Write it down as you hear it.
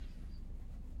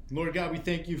Lord God, we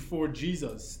thank you for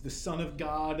Jesus, the Son of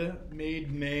God,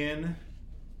 made man,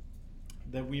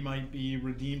 that we might be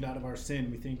redeemed out of our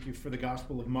sin. We thank you for the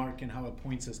Gospel of Mark and how it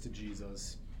points us to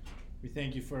Jesus. We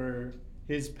thank you for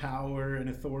his power and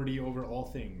authority over all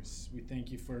things. We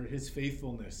thank you for his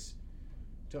faithfulness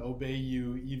to obey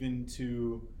you even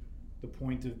to the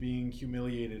point of being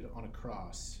humiliated on a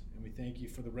cross. And we thank you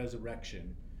for the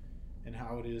resurrection and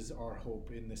how it is our hope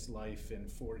in this life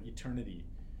and for eternity.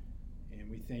 And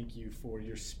we thank you for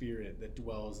your Spirit that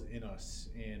dwells in us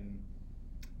and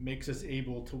makes us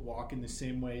able to walk in the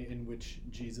same way in which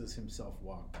Jesus himself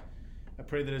walked. I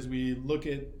pray that as we look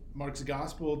at Mark's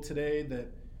gospel today, that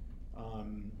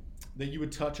you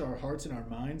would touch our hearts and our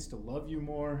minds to love you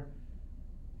more,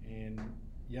 and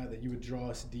that you would draw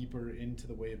us deeper into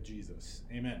the way of Jesus.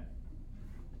 Amen.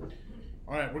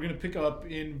 All right, we're going to pick up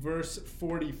in verse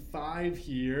 45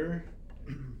 here.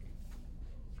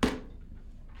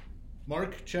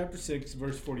 Mark chapter 6,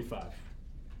 verse 45.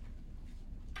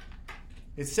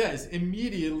 It says,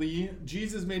 "Immediately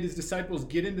Jesus made his disciples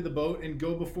get into the boat and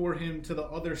go before him to the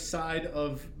other side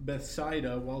of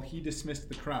Bethsaida while he dismissed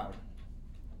the crowd."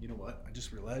 You know what? I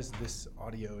just realized this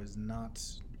audio is not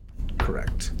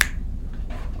correct.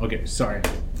 Okay, sorry.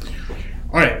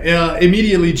 All right.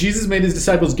 Immediately Jesus made his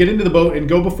disciples get into the boat and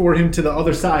go before him to the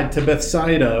other side, to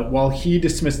Bethsaida, while he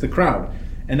dismissed the crowd.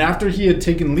 And after he had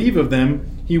taken leave of them,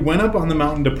 he went up on the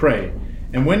mountain to pray.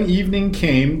 And when evening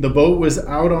came, the boat was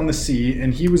out on the sea,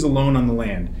 and he was alone on the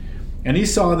land. And he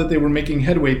saw that they were making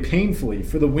headway painfully,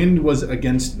 for the wind was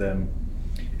against them.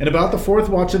 And about the fourth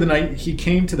watch of the night, he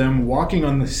came to them walking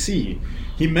on the sea.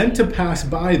 He meant to pass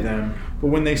by them, but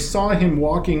when they saw him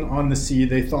walking on the sea,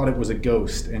 they thought it was a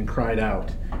ghost, and cried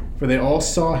out. For they all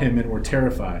saw him and were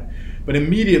terrified. But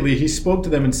immediately he spoke to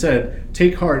them and said,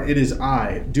 "Take heart, it is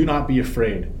I. Do not be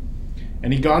afraid."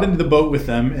 And he got into the boat with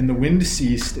them, and the wind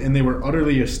ceased, and they were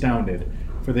utterly astounded,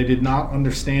 for they did not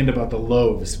understand about the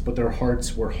loaves, but their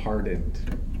hearts were hardened.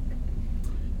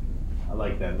 I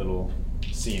like that little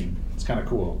scene. It's kind of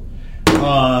cool.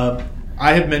 I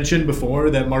have mentioned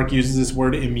before that Mark uses this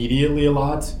word immediately a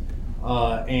lot,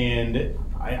 and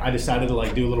I decided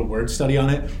to do a little word study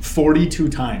on it. 42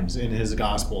 times in his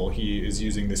gospel he is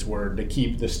using this word to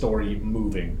keep the story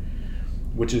moving,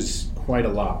 which is quite a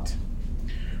lot.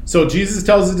 So Jesus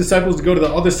tells his disciples to go to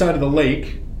the other side of the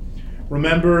lake.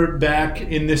 Remember back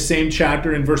in this same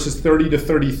chapter in verses 30 to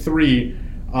 33,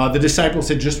 the disciples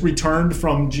had just returned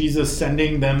from Jesus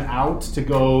sending them out to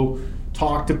go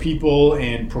talk to people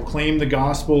and proclaim the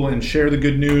gospel and share the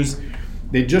good news.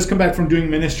 They'd just come back from doing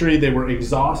ministry. They were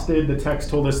exhausted. The text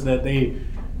told us that they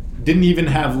didn't even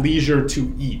have leisure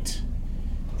to eat.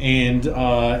 And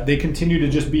they continue to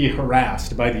just be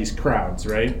harassed by these crowds,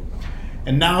 right?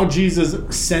 And now Jesus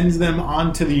sends them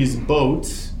onto these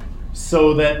boats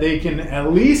so that they can,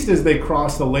 at least as they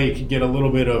cross the lake, get a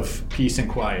little bit of peace and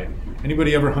quiet.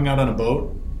 Anybody ever hung out on a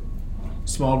boat?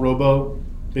 Small rowboat,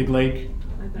 big lake?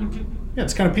 I've been. Yeah,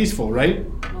 it's kind of peaceful, right?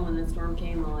 Well, when the storm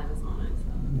came while I was on it.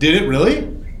 So. Did it really?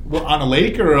 Well, on a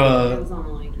lake or a... It was on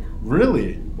the lake, yeah.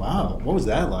 Really? Wow. What was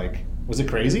that like? Was it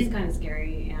crazy? It's kind of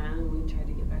scary, yeah. And we tried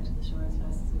to get back to the shore as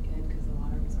fast as we could because the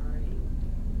water was already...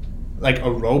 Like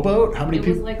a rowboat? How many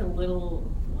people? It was like a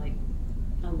little,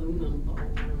 aluminum boat.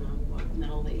 I don't know what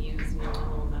metal they use, a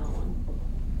little metal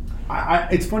one.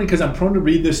 It's funny because I'm prone to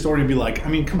read this story and be like,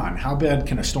 come on, how bad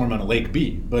can a storm on a lake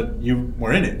be? But you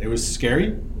were in it. It was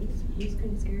scary? It was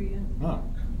kind of scary, yeah. Oh,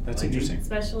 that's interesting.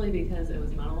 Especially because it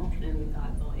was metal and we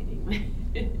thought the lightning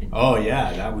might... Oh,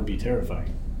 yeah, that would be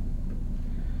terrifying.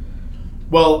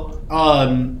 Well,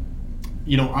 on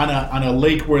a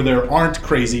lake where there aren't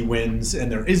crazy winds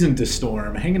and there isn't a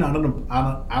storm, hanging out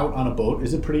on a boat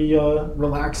is a pretty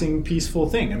relaxing, peaceful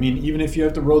thing. Even if you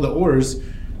have to row the oars,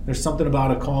 there's something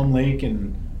about a calm lake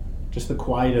and just the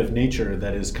quiet of nature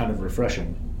that is kind of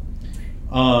refreshing.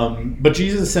 But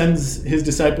Jesus sends his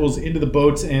disciples into the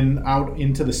boats and out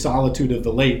into the solitude of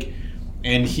the lake,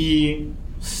 and he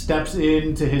steps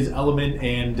into his element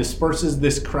and disperses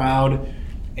this crowd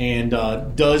and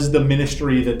does the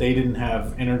ministry that they didn't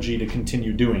have energy to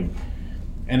continue doing.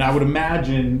 And I would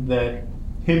imagine that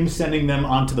him sending them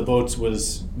onto the boats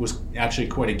was actually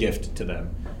quite a gift to them,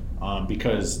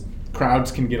 because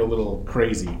crowds can get a little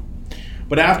crazy.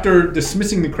 But after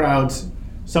dismissing the crowds,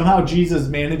 somehow Jesus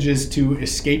manages to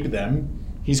escape them.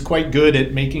 He's quite good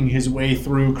at making his way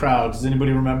through crowds. Does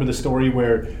anybody remember the story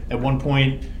where at one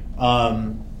point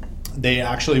they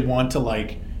actually want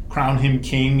to crown him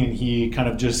king, and he kind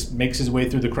of just makes his way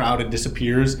through the crowd and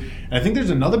disappears? And I think there's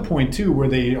another point too where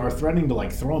they are threatening to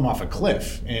throw him off a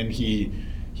cliff, and he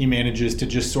manages to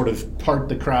just sort of part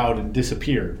the crowd and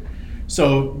disappear.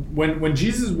 So when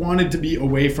Jesus wanted to be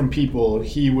away from people,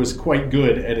 he was quite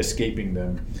good at escaping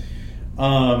them.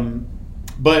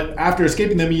 But after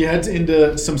escaping them, he heads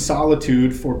into some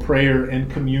solitude for prayer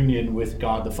and communion with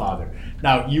God the Father.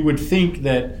 Now, you would think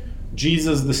that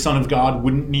Jesus, the Son of God,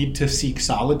 wouldn't need to seek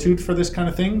solitude for this kind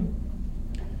of thing.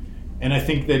 And I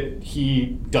think that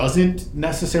he doesn't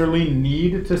necessarily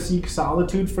need to seek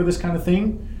solitude for this kind of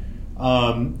thing.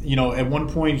 At one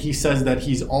point he says that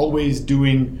he's always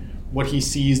doing what he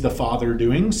sees the Father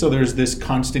doing. So there's this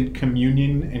constant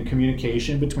communion and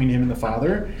communication between him and the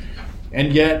Father.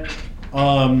 And yet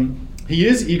he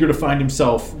is eager to find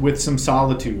himself with some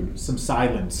solitude, some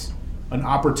silence, an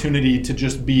opportunity to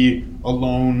just be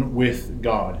alone with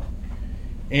God.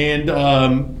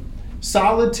 And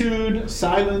solitude,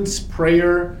 silence,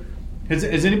 prayer. Has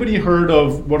anybody heard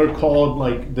of what are called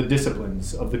like the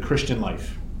disciplines of the Christian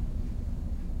life?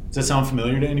 Does that sound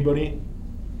familiar to anybody?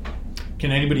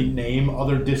 Can anybody name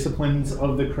other disciplines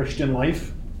of the Christian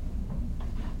life?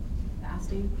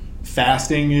 Fasting.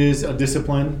 Fasting is a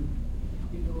discipline.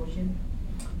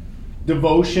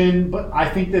 Devotion, but I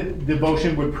think that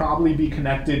devotion would probably be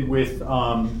connected with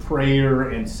prayer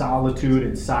and solitude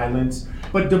and silence.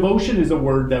 But devotion is a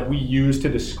word that we use to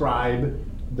describe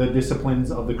the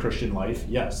disciplines of the Christian life.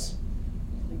 Yes.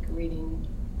 Like reading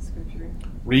scripture.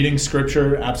 Reading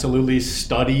scripture, absolutely.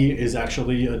 Study is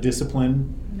actually a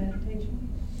discipline. Meditation.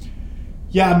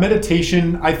 Yeah,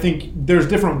 meditation, I think there's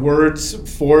different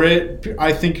words for it.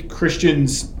 I think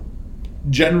Christians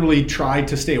generally try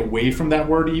to stay away from that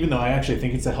word, even though I actually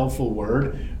think it's a helpful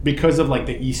word, because of like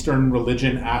the Eastern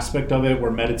religion aspect of it, where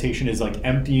meditation is like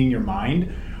emptying your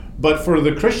mind. But for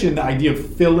the Christian, the idea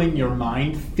of filling your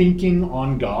mind, thinking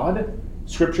on God,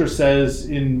 Scripture says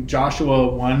in Joshua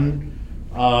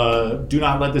 1, do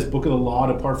not let this book of the law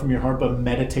depart from your heart, but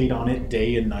meditate on it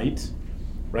day and night.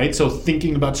 Right? So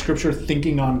thinking about Scripture,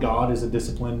 thinking on God is a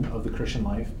discipline of the Christian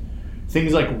life.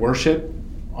 Things like worship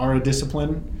are a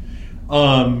discipline.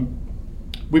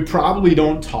 We probably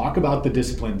don't talk about the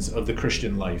disciplines of the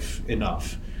Christian life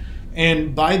enough.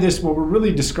 And by this, what we're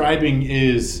really describing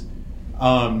is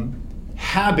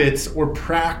habits or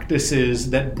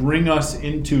practices that bring us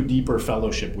into deeper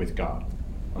fellowship with God.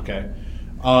 Okay?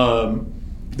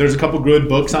 There's a couple good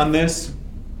books on this.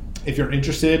 If you're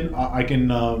interested, I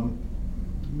can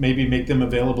maybe make them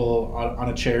available on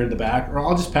a chair in the back, or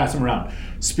I'll just pass them around.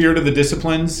 Spirit of the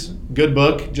Disciplines, good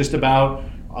book, just about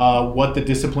what the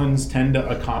disciplines tend to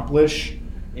accomplish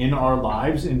in our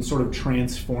lives in sort of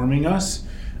transforming us.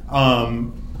 I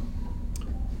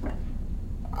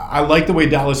like the way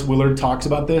Dallas Willard talks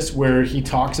about this, where he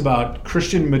talks about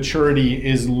Christian maturity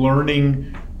is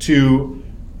learning to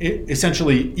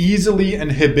essentially easily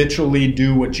and habitually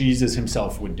do what Jesus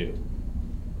himself would do.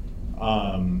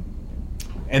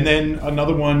 And then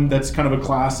another one that's kind of a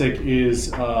classic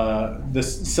is The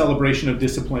Celebration of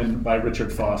Discipline by Richard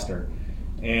Foster.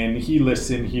 And he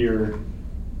lists in here,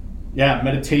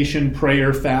 meditation,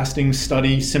 prayer, fasting,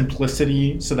 study,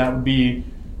 simplicity. So that would be,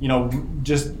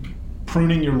 just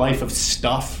pruning your life of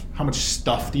stuff. How much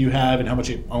stuff do you have and how much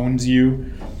it owns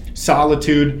you?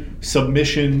 Solitude,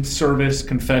 submission, service,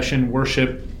 confession,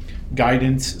 worship,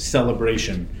 guidance,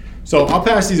 celebration. So I'll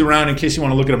pass these around in case you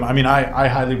want to look at them. I mean, I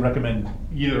highly recommend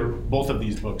both of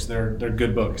these books. They're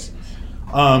good books.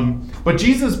 But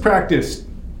Jesus practiced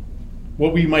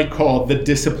what we might call the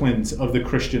disciplines of the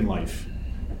Christian life.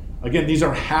 Again, these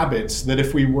are habits that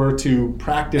if we were to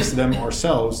practice them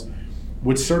ourselves,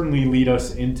 would certainly lead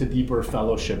us into deeper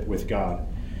fellowship with God.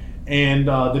 And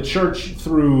the church,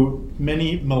 through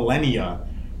many millennia,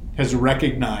 has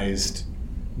recognized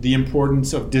the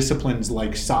importance of disciplines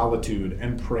like solitude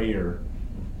and prayer.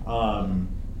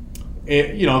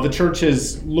 The church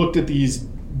has looked at these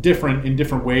in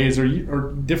different ways,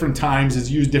 or different times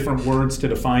has used different words to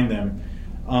define them.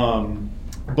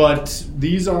 But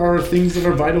these are things that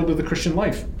are vital to the Christian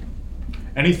life.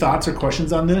 Any thoughts or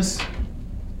questions on this?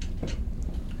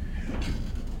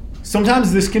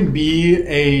 Sometimes this can be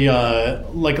a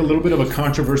little bit of a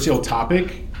controversial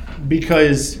topic,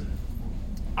 because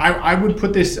I would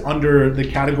put this under the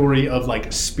category of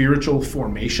like spiritual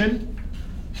formation.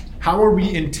 How are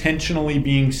we intentionally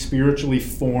being spiritually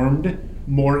formed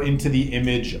more into the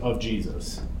image of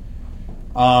Jesus?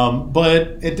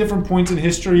 But at different points in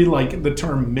history, like the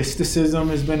term mysticism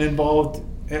has been involved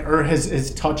or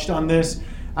has touched on this.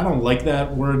 I don't like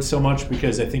that word so much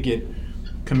because I think it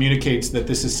communicates that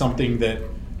this is something that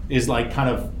is like kind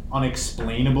of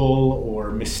unexplainable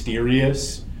or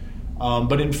mysterious.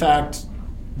 But in fact,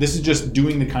 this is just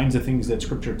doing the kinds of things that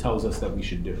Scripture tells us that we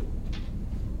should do.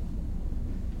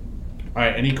 All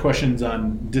right, any questions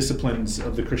on disciplines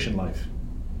of the Christian life?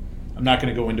 I'm not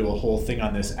going to go into a whole thing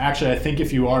on this. Actually, I think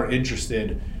if you are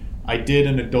interested, I did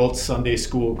an adult Sunday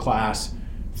school class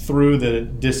through the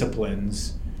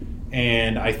disciplines,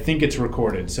 and I think it's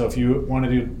recorded. So if you wanted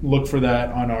to look for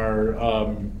that on our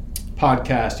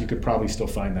podcast, you could probably still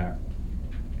find that.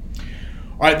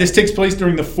 All right, this takes place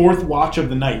during the fourth watch of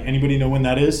the night. Anybody know when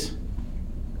that is?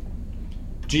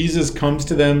 Jesus comes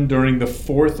to them during the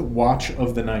fourth watch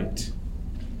of the night. Is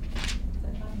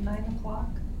that about 9 o'clock?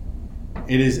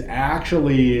 It is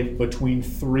actually between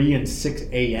 3 and 6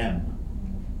 a.m.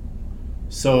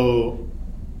 So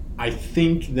I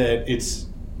think that it's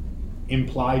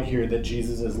implied here that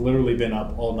Jesus has literally been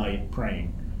up all night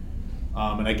praying.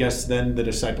 And I guess then the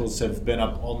disciples have been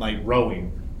up all night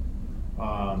rowing.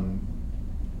 I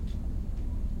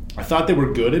thought they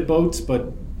were good at boats,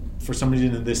 but for some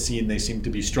reason in this scene, they seem to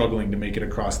be struggling to make it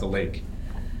across the lake.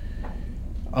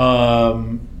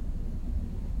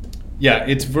 Yeah,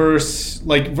 it's verse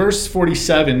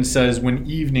 47 says, when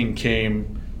evening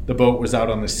came, the boat was out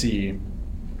on the sea.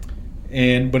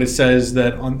 But it says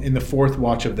that in the fourth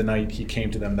watch of the night, he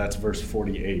came to them. That's verse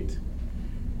 48.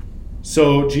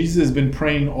 So Jesus has been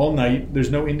praying all night. There's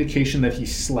no indication that he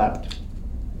slept.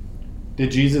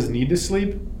 Did Jesus need to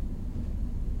sleep?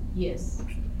 Yes.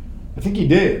 I think he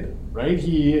did, right?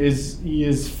 He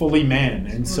is fully man,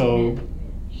 and so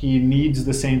he needs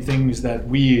the same things that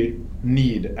we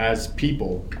need as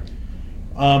people.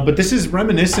 But this is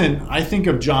reminiscent, I think,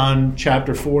 of John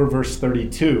chapter 4, verse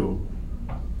 32,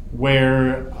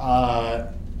 where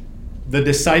the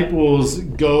disciples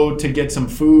go to get some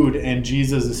food, and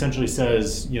Jesus essentially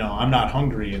says, I'm not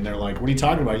hungry. And they're like, what are you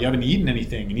talking about? You haven't eaten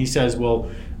anything. And he says, well,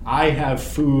 I have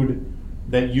food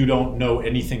that you don't know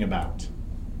anything about.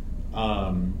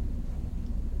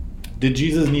 Did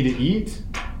Jesus need to eat?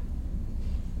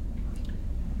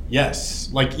 Yes.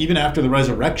 Like even after the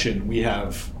resurrection, we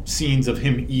have scenes of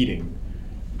him eating.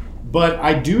 But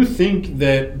I do think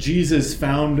that Jesus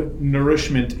found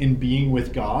nourishment in being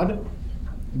with God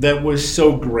that was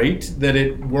so great that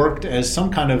it worked as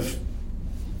some kind of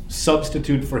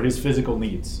substitute for his physical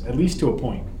needs, at least to a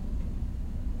point,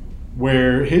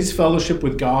 where his fellowship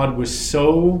with God was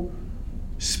so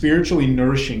spiritually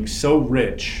nourishing, so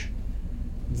rich,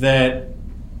 that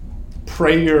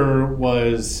prayer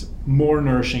was more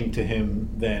nourishing to him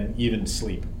than even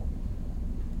sleep.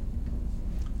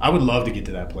 I would love to get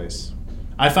to that place.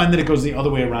 I find that it goes the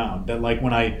other way around, that like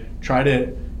when I try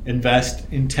to invest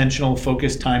intentional,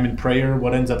 focused time in prayer,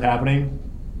 what ends up happening?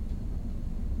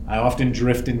 I often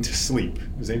drift into sleep.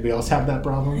 Does anybody else have that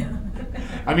problem? Yeah.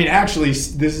 I mean, actually,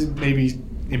 this is maybe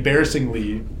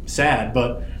embarrassingly sad,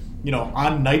 but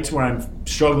on nights where I'm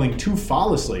struggling to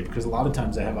fall asleep, because a lot of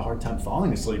times I have a hard time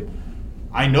falling asleep,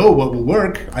 I know what will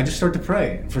work. I just start to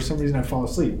pray. And for some reason, I fall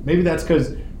asleep. Maybe that's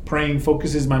because praying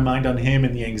focuses my mind on him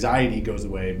and the anxiety goes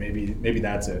away. Maybe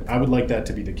that's it. I would like that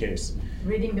to be the case.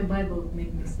 Reading the Bible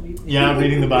makes me sleep. Yeah,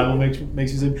 reading the Bible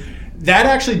makes you sleep. That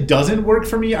actually doesn't work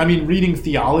for me. I mean, reading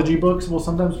theology books will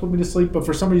sometimes put me to sleep, but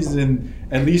for some reason,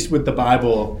 at least with the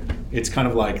Bible, it's kind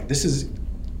of like,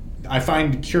 I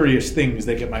find curious things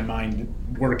that get my mind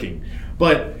working.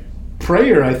 But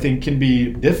prayer, I think, can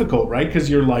be difficult, right? Because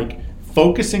you're like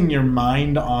focusing your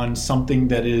mind on something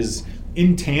that is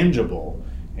intangible.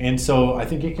 And so I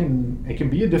think it can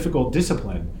be a difficult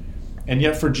discipline. And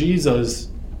yet for Jesus,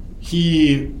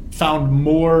 he found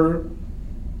more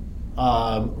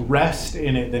rest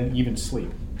in it than even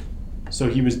sleep. So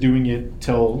he was doing it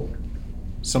till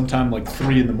sometime like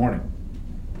 3 a.m.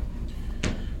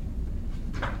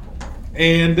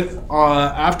 And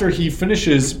after he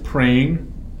finishes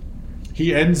praying,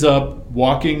 he ends up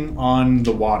walking on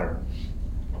the water.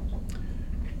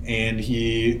 And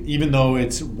even though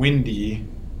it's windy,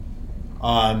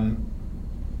 and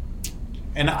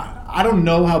I don't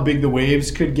know how big the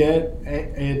waves could get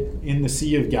in the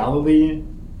Sea of Galilee.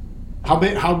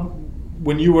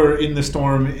 When you were in the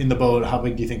storm in the boat, how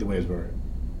big do you think the waves were?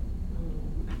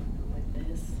 Like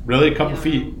this. Really? A couple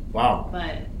feet? Wow.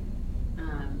 But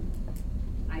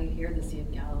I hear the Sea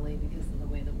of Galilee because of the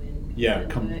way the wind it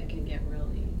can get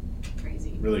really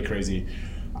crazy. Really crazy.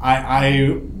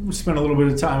 I spent a little bit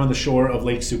of time on the shore of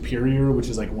Lake Superior, which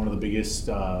is like one of the biggest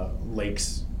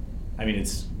lakes. I mean,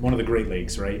 it's one of the Great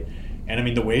Lakes, right? And I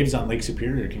mean, the waves on Lake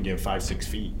Superior can get 5-6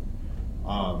 feet.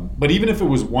 But even if it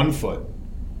was 1 foot,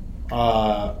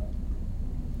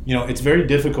 it's very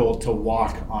difficult to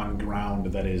walk on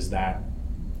ground that is that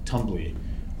tumbly.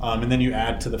 And then you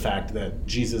add to the fact that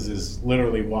Jesus is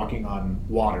literally walking on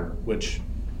water, which,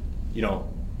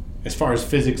 as far as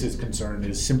physics is concerned,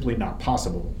 is simply not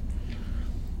possible.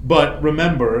 But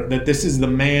remember that this is the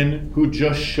man who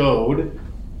just showed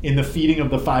in the feeding of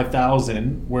the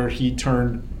 5,000, where he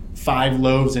turned 5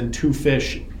 loaves and 2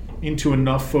 fish into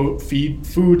enough food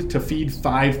to feed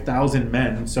 5,000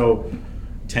 men, so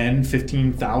 10,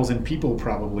 15,000 people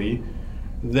probably,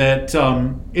 that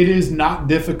it is not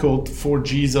difficult for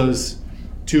Jesus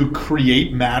to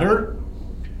create matter.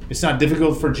 It's not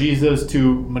difficult for Jesus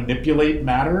to manipulate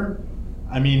matter.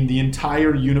 I mean, the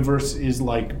entire universe is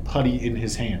like putty in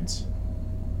his hands.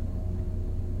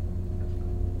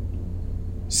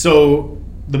 So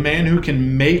the man who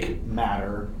can make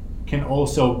matter can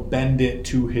also bend it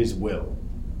to his will.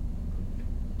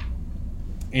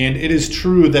 And it is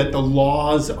true that the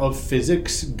laws of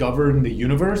physics govern the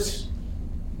universe.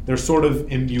 They're sort of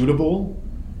immutable.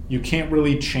 You can't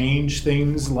really change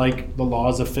things like the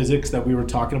laws of physics that we were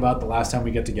talking about the last time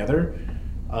we get together.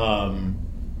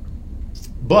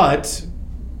 But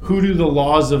who do the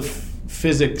laws of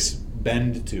physics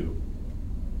bend to?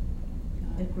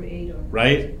 The creator.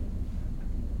 Right?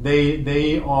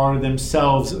 They are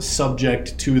themselves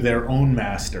subject to their own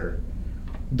master,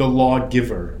 the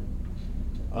lawgiver.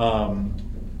 The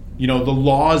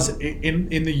laws in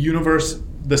the universe,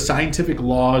 the scientific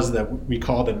laws that we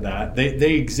call them that,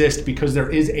 they exist because there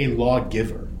is a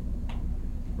lawgiver,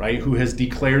 right, who has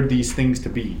declared these things to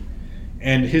be.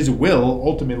 And his will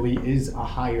ultimately is a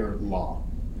higher law.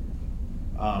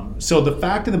 So the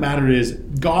fact of the matter is,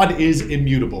 God is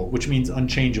immutable, which means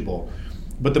unchangeable.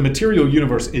 But the material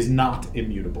universe is not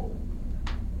immutable.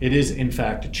 It is, in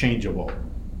fact, changeable.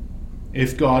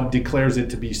 If God declares it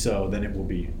to be so, then it will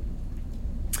be.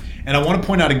 And I want to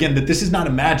point out again that this is not a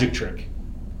magic trick.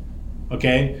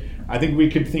 Okay? I think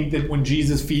we could think that when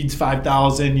Jesus feeds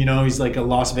 5,000, he's like a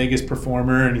Las Vegas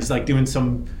performer and he's like doing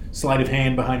some sleight of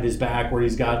hand behind his back where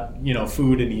he's got,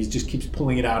 food and he just keeps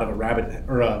pulling it out of a rabbit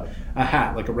or a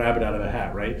hat, like a rabbit out of a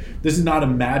hat, right? This is not a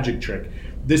magic trick.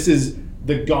 This is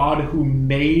the God who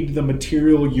made the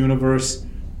material universe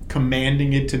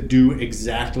commanding it to do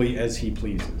exactly as he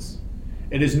pleases.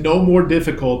 It is no more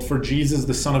difficult for Jesus,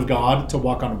 the Son of God, to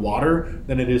walk on water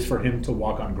than it is for him to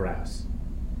walk on grass.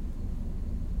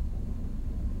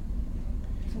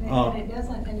 And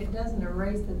it doesn't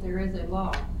erase that there is a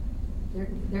law.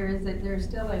 There's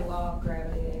still a law of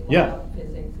gravity, a law of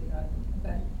physics,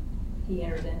 but he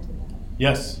enters into that.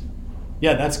 Yes.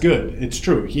 Yeah, that's good. It's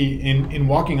true. He in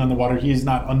walking on the water, he is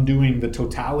not undoing the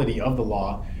totality of the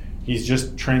law. He's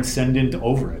just transcendent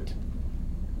over it.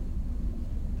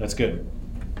 That's good.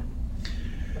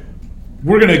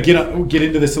 We're going to get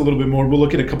into this a little bit more. We'll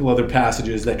look at a couple other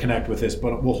passages that connect with this,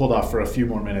 but we'll hold off for a few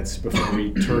more minutes before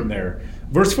we turn there.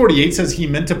 Verse 48 says he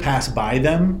meant to pass by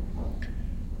them.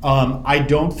 I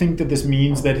don't think that this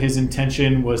means that his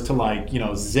intention was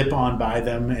to zip on by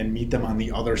them and meet them on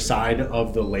the other side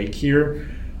of the lake here.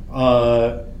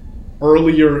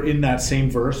 Earlier in that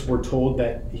same verse, we're told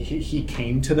that he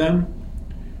came to them,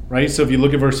 right? So if you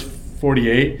look at verse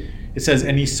 48, it says,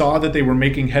 and he saw that they were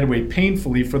making headway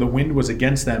painfully, for the wind was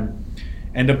against them.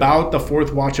 And about the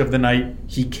 4th watch of the night,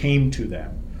 he came to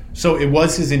them. So it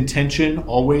was his intention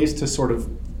always to sort of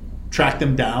track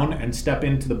them down and step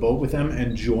into the boat with them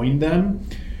and join them.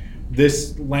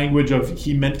 This language of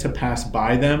he meant to pass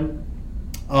by them,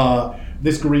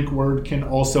 this Greek word can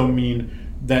also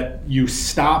mean that you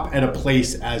stop at a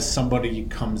place as somebody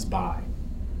comes by,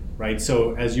 right?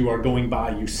 So as you are going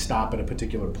by, you stop at a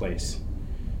particular place.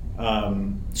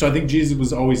 So I think Jesus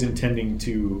was always intending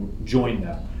to join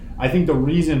them. I think the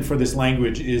reason for this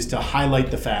language is to highlight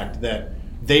the fact that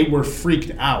they were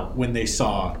freaked out when they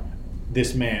saw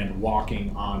this man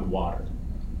walking on water,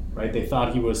 right? They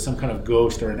thought he was some kind of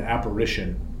ghost or an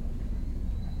apparition.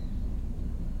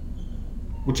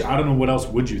 Which I don't know, what else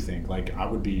would you think? Like, I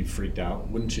would be freaked out,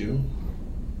 wouldn't you?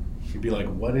 You'd be like,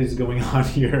 what is going on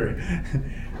here?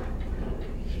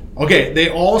 Okay, they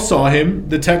all saw him.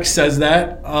 The text says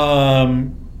that.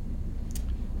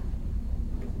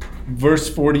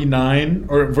 Verse 49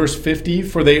 or verse 50,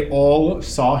 for they all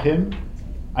saw him.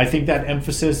 I think that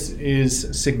emphasis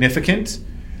is significant.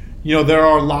 There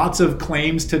are lots of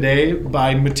claims today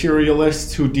by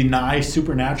materialists who deny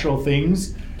supernatural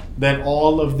things, that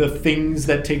all of the things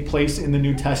that take place in the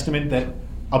New Testament that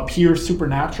appear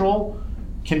supernatural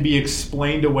can be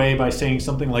explained away by saying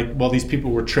something like, well, these people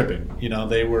were tripping,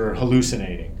 they were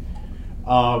hallucinating.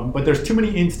 But there's too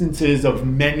many instances of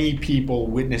many people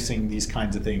witnessing these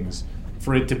kinds of things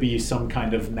for it to be some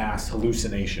kind of mass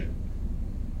hallucination.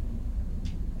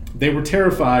 They were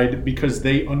terrified because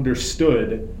they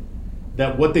understood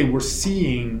that what they were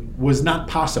seeing was not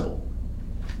possible.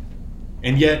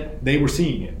 And yet they were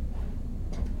seeing it.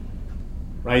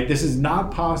 Right? This is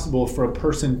not possible for a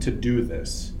person to do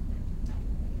this.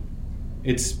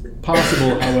 It's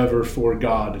possible, however, for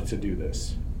God to do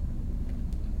this.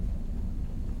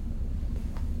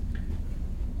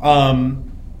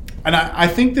 And I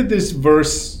think that this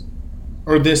verse,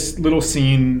 or this little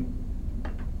scene,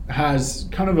 has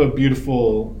kind of a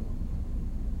beautiful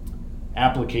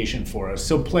application for us.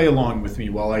 So play along with me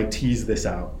while I tease this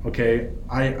out, okay?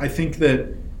 I think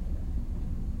that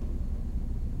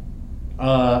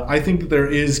there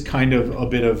is kind of a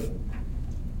bit of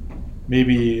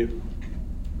maybe,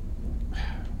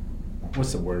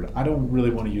 what's the word? I don't really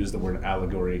want to use the word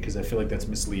allegory because I feel like that's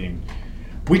misleading.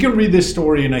 We can read this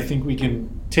story and I think we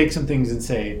can take some things and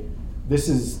say, this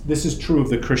is true of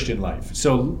the Christian life.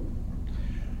 So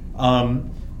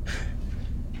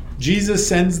Jesus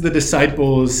sends the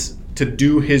disciples to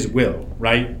do his will,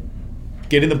 right?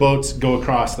 Get in the boats, go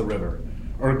across the river,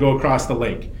 or go across the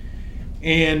lake.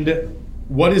 And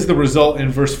what is the result in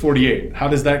verse 48? How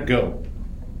does that go?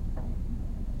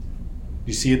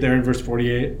 You see it there in verse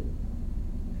 48?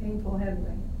 Painful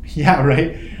headway. Yeah,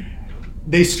 right?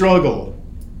 They struggle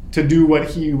to do what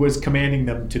he was commanding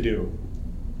them to do.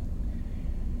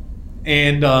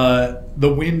 And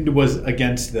the wind was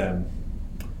against them.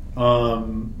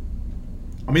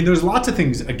 I mean, there's lots of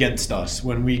things against us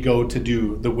when we go to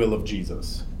do the will of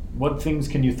Jesus. What things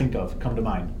can you think of come to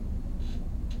mind?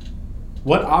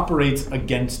 What operates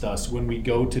against us when we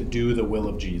go to do the will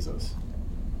of Jesus?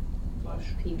 Flesh.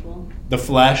 People. The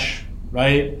flesh,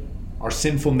 right? Our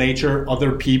sinful nature,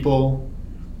 other people.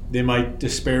 They might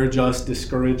disparage us,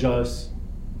 discourage us.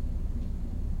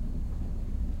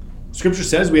 Scripture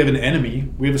says we have an enemy.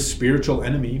 We have a spiritual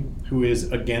enemy who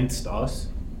is against us.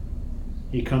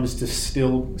 He comes to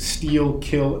steal,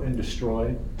 kill, and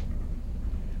destroy.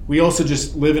 We also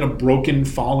just live in a broken,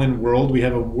 fallen world. We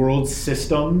have a world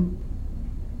system.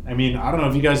 I mean, I don't know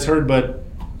if you guys heard, but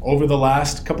over the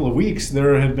last couple of weeks,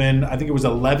 there have been, I think it was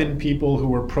 11 people who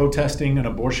were protesting an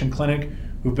abortion clinic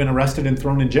who've been arrested and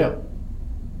thrown in jail.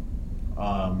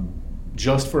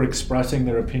 Just for expressing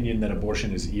their opinion that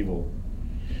abortion is evil.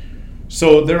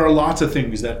 So there are lots of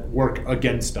things that work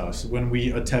against us when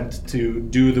we attempt to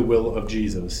do the will of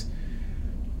Jesus.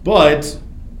 But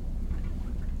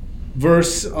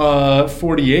verse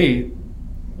 48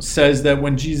 says that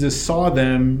when Jesus saw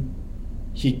them,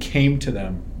 he came to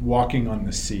them walking on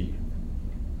the sea.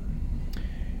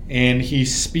 And he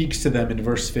speaks to them in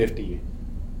verse 50.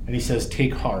 And he says,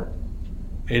 "Take heart,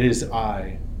 it is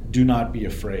I, do not be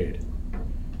afraid."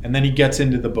 And then he gets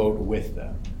into the boat with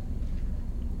them.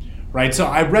 Right, so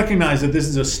I recognize that this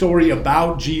is a story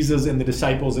about Jesus and the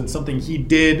disciples and something he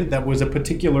did that was a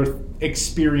particular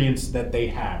experience that they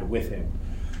had with him.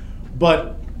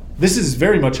 But this is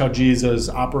very much how Jesus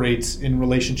operates in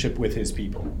relationship with his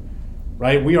people.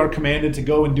 Right, we are commanded to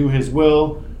go and do his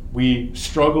will. We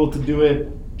struggle to do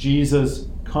it. Jesus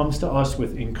comes to us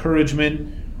with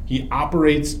encouragement. He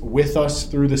operates with us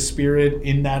through the Spirit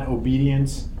in that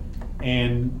obedience,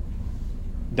 and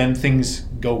then things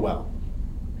go well.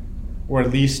 Or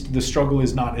at least the struggle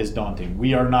is not as daunting.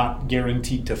 We are not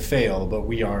guaranteed to fail, but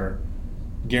we are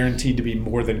guaranteed to be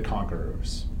more than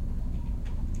conquerors.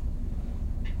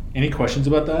 Any questions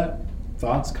about that?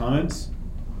 Thoughts, comments?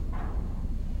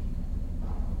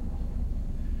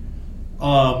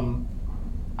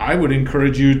 I would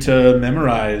encourage you to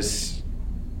memorize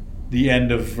the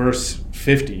end of verse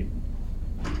 50.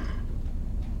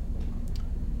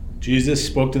 Jesus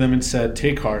spoke to them and said,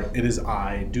 "Take heart, it is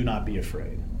I, do not be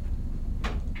afraid."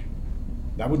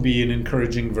 That would be an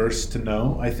encouraging verse to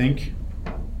know, I think.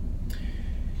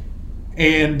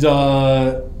 And,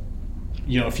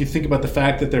 if you think about the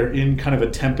fact that they're in kind of a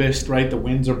tempest, right? The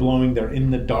winds are blowing, they're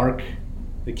in the dark,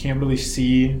 they can't really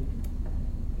see.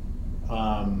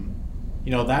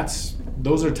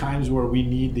 Those are times where we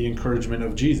need the encouragement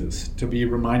of Jesus to be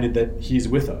reminded that he's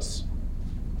with us.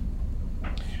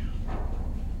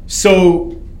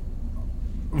 So,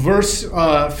 verse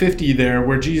 50 there,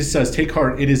 where Jesus says, "Take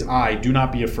heart, it is I, do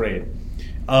not be afraid."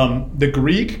 The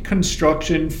Greek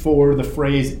construction for the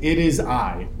phrase, "it is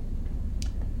I,"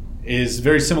 is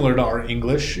very similar to our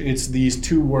English. It's these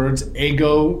two words,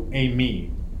 ego, eimi.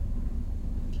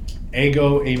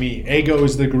 Ego, eimi. Ego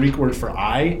is the Greek word for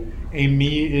I.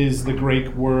 Eimi is the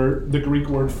Greek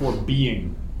word for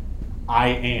being. I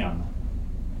am.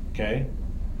 Okay?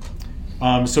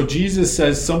 So Jesus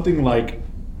says something like,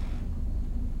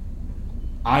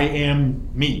 "I am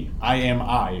me. I am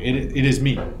I." It is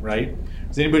me, right?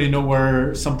 Does anybody know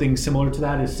where something similar to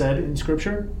that is said in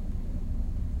Scripture?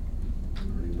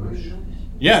 Burning bush.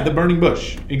 Yeah, the burning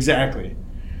bush. Exactly.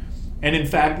 And in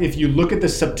fact, if you look at the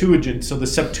Septuagint, so the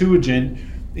Septuagint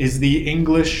is the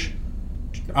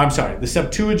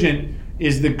Septuagint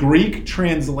is the Greek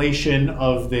translation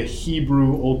of the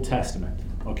Hebrew Old Testament.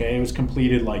 Okay, it was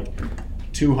completed like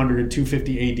 200,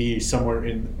 250 AD, somewhere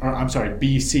in, or I'm sorry,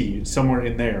 BC, somewhere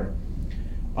in there.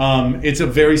 It's a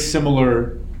very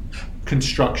similar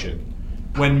construction.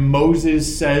 When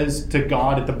Moses says to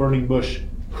God at the burning bush,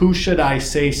 "Who should I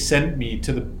say sent me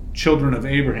to the children of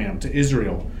Abraham, to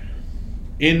Israel?"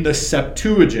 In the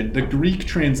Septuagint, the Greek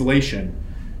translation,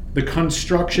 the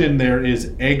construction there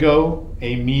is ego,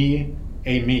 eimi,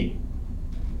 eimi.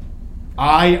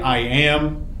 I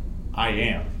am, I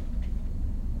am.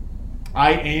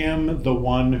 I am the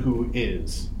one who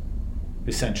is,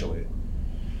 essentially.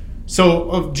 So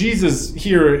of Jesus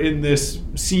here in this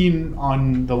scene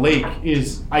on the lake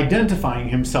is identifying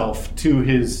himself to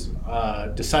his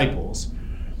disciples.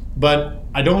 But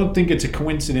I don't think it's a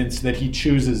coincidence that he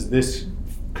chooses this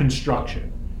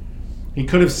construction. He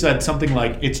could have said something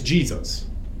like, "It's Jesus."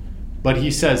 But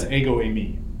he says, "Ego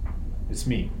eimi." It's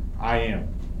me. I am.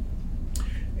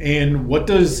 And what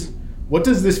does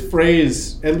this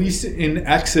phrase, at least in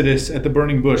Exodus at the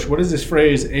burning bush, what does this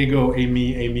phrase, "Ego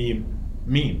eimi, eimi,"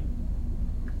 mean?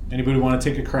 Anybody want to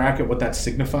take a crack at what that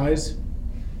signifies?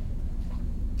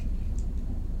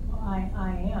 Well, I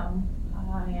am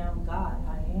God,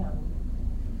 I am.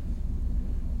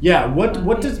 Yeah,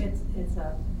 what does... It's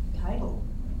a title.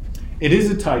 It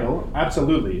is a title,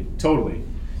 absolutely, totally.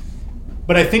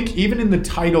 But I think even in the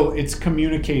title, it's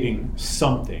communicating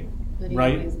something, That he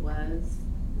right? always was.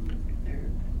 Or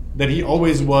That he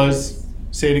always was.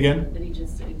 Say it again. that he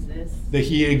just exists. That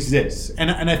he exists.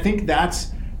 And I think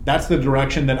that's the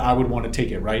direction that I would want to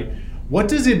take it, right? What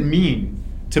does it mean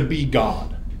to be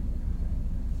God?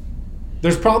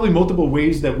 There's probably multiple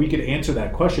ways that we could answer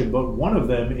that question, but one of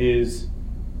them is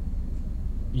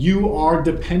you are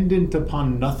dependent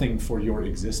upon nothing for your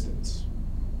existence.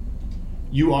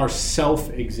 You are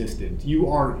self-existent. You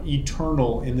are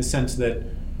eternal in the sense that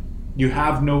you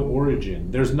have no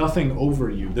origin. There's nothing over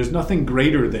you. There's nothing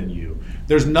greater than you.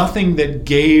 There's nothing that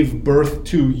gave birth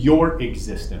to your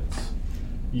existence.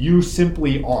 You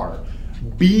simply are.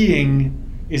 Being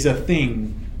is a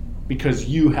thing because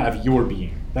you have your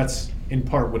being. That's in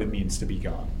part what it means to be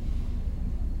God.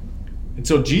 And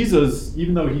so Jesus,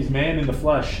 even though he's man in the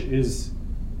flesh,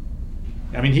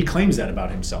 he claims that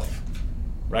about himself,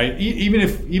 right? Even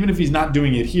if he's not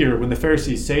doing it here, when the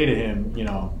Pharisees say to him,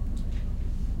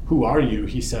 "Who are you?"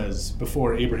 He says,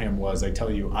 "Before Abraham was, I tell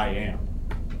you, I am."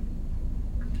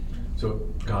 So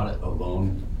God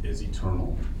alone is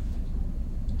eternal.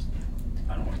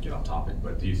 I don't want to get off topic,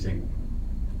 but do you think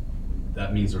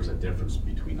that means there's a difference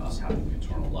between us having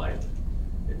eternal life?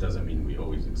 It doesn't mean we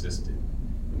always existed.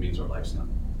 It means our life's not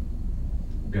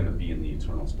going to be in the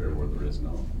eternal spirit where there is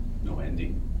no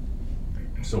ending.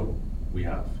 So we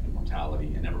have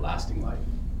immortality and everlasting life,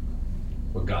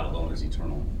 but God alone is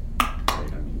eternal. Right?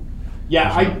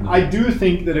 Yeah, I do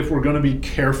think that if we're going to be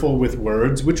careful with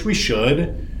words, which we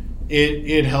should,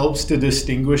 it helps to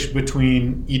distinguish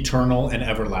between eternal and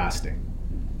everlasting.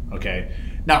 Okay?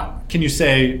 Now, can you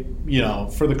say,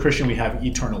 for the Christian we have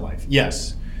eternal life?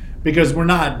 Yes. Because we're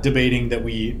not debating that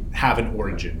we have an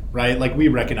origin, right? Like we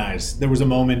recognize there was a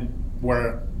moment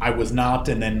where I was not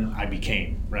and then I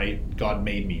became, right? God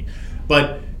made me.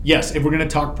 But yes, if we're going to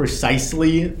talk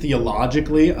precisely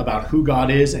theologically about who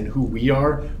God is and who we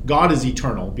are, God is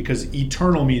eternal because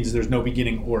eternal means there's no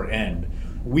beginning or end.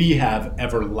 We have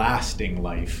everlasting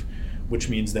life, which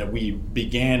means that we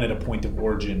began at a point of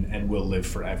origin and will live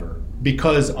forever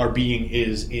because our being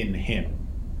is in Him.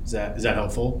 Is that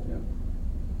helpful? Yeah.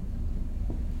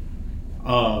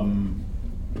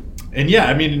 And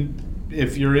yeah,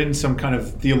 if you're in some kind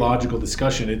of theological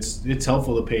discussion, it's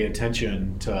helpful to pay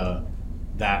attention to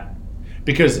that.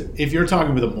 Because if you're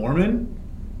talking with a Mormon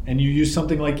and you use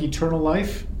something like eternal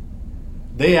life,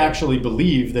 they actually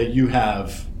believe that you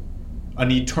have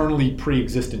an eternally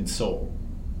pre-existent soul.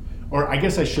 Or I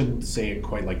guess I shouldn't say it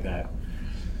quite like that.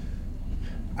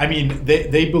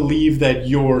 They believe that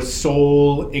your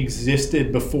soul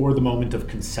existed before the moment of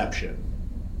conception.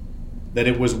 That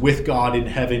it was with God in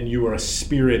heaven, you were a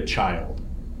spirit child.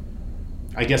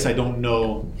 I guess I don't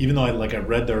know, even though I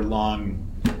read their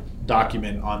long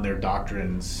document on their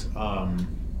doctrines,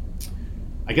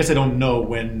 I guess I don't know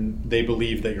when they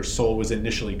believe that your soul was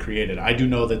initially created. I do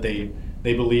know that they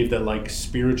believe that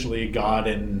spiritually God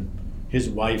and his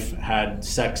wife had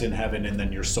sex in heaven and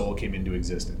then your soul came into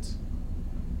existence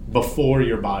before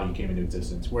your body came into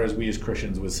existence. Whereas we as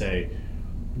Christians would say,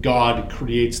 God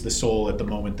creates the soul at the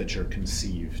moment that you're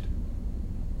conceived.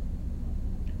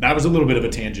 That was a little bit of a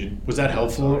tangent. Was that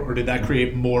helpful, or did that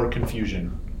create more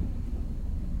confusion?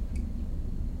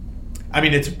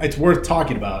 It's worth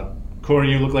talking about. Corey,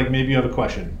 you look like maybe you have a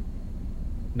question.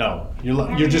 No,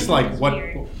 you're just like, what?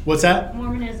 What's that?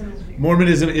 Mormonism is weird.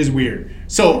 Mormonism is weird.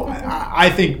 So I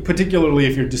think particularly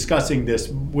if you're discussing this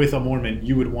with a Mormon,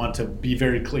 you would want to be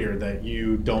very clear that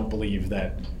you don't believe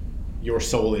that your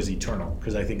soul is eternal,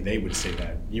 because I think they would say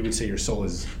that. You would say your soul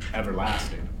is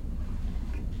everlasting.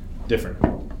 Different.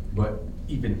 But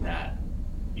even that,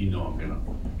 I'm gonna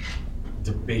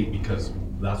debate, because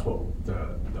that's what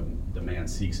the man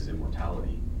seeks, is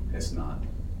immortality. It's not.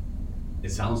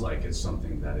 It sounds like it's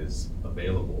something that is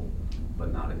available,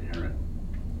 but not inherent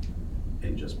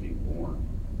in just being born.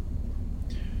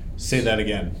 Say that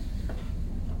again.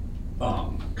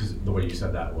 Because the way you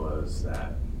said that was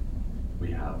that we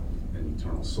have an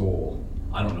eternal soul.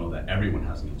 I don't know that everyone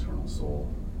has an eternal soul.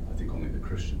 I think only the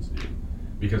Christians do.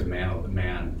 Because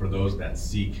man, for those that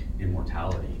seek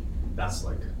immortality, that's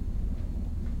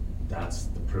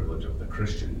the privilege of the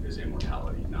Christian, is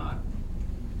immortality, not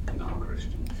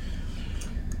non-Christian.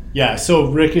 Yeah, so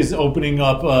Rick is opening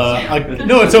up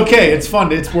no, it's okay. It's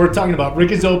fun. It's worth talking about.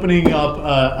 Rick is opening up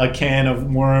a can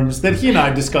of worms that he and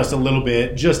I discussed a little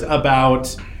bit, just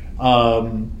about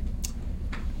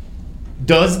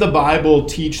does the Bible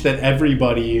teach that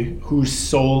everybody whose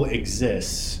soul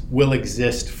exists will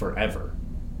exist forever?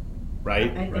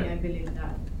 Right? I believe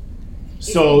that.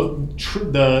 So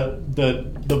the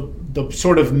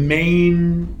sort of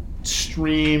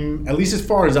mainstream, at least as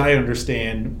far as I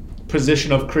understand,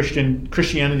 position of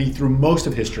Christianity through most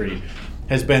of history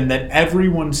has been that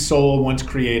everyone's soul, once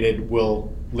created,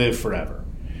 will live forever.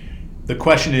 The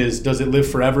question is, does it live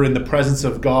forever in the presence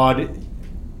of God,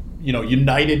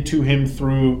 united to him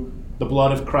through the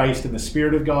blood of Christ and the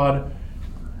Spirit of God,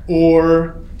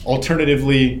 or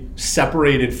alternatively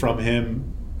separated from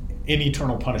him in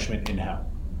eternal punishment in hell?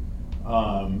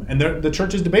 And the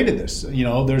church has debated this.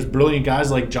 There's brilliant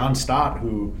guys like John Stott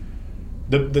who,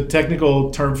 the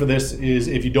technical term for this is,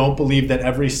 if you don't believe that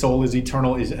every soul is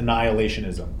eternal, is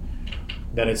annihilationism.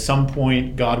 That at some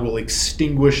point God will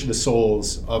extinguish the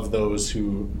souls of those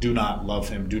who do not love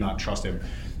him, do not trust him.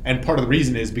 And part of the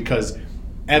reason is because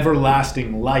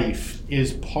everlasting life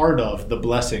is part of the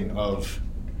blessing of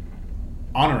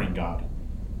honoring God.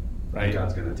 Right?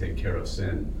 God's going to take care of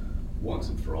sin once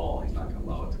and for all. He's not going to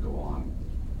allow it to go on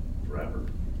forever.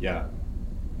 Yeah.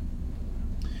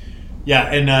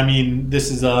 Yeah, and I mean, this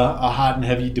is a hot and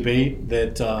heavy debate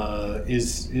that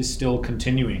is still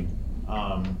continuing.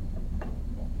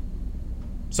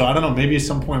 So I don't know, maybe at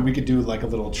some point we could do like a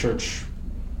little church,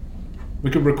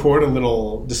 we could record a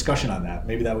little discussion on that.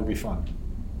 Maybe that would be fun.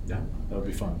 Yeah. That would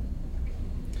be fun.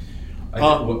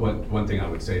 One thing I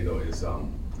would say though is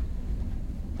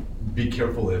be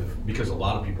careful because a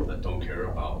lot of people that don't care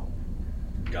about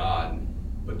God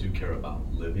but do care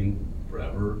about living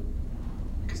forever,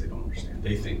 because they don't understand.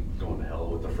 They think going to hell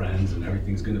with their friends and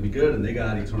everything's going to be good, and they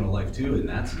got eternal life too. In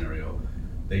that scenario,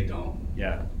 they don't.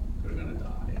 Yeah. They're going to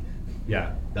die.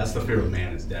 Yeah. That's the fear of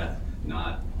man, is death,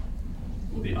 not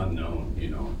the unknown,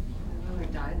 I'd rather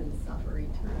die than suffer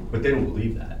eternally. But they don't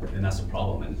believe that, and that's the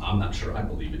problem. And I'm not sure I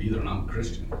believe it either, and I'm a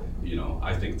Christian.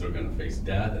 I think they're going to face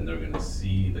death, and they're going to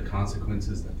see the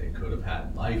consequences that they could have had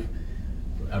in life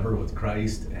forever with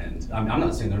Christ. And I'm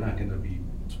not saying they're not going to be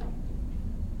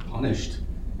punished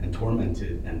and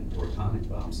tormented and platonic,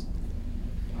 but I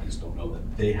just don't know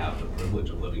that they have the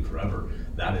privilege of living forever.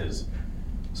 That is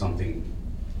something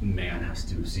man has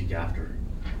to seek after.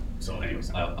 So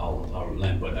anyways, I'll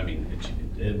relent, but I mean,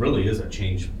 it really is a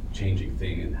changing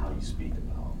thing in how you speak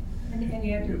about, And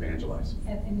you have to evangelize.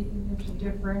 And you have to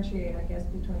differentiate, I guess,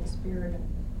 between spirit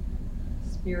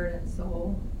and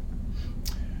soul.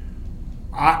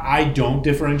 I don't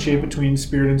differentiate between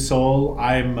spirit and soul.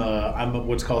 I'm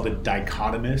what's called a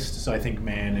dichotomist. So I think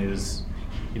man is,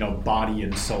 body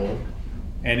and soul,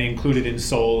 and included in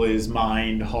soul is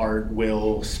mind, heart,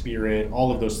 will, spirit. All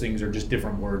of those things are just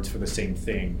different words for the same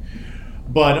thing.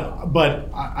 But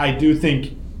I do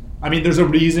think, there's a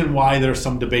reason why there's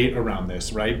some debate around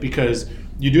this, right? Because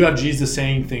you do have Jesus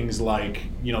saying things like,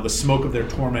 the smoke of their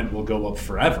torment will go up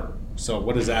forever. So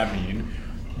what does that mean?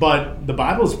 But the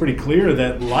Bible is pretty clear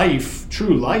that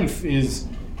true life is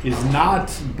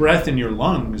not breath in your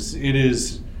lungs. It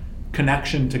is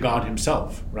connection to God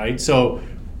himself, right? So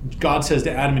God says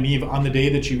to Adam and Eve, on the day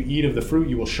that you eat of the fruit,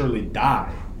 you will surely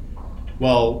die.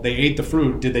 Well, they ate the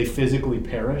fruit. Did they physically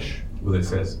perish? Well, it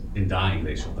says, in dying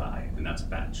they shall die, and that's a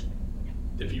batch.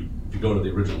 If you go to the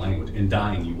original language, in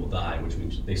dying you will die, which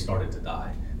means they started to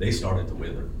die. They started to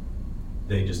wither.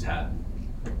 They just had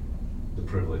the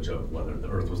privilege of whether the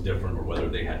earth was different or whether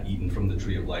they had eaten from the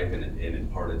tree of life and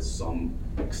imparted some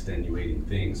extenuating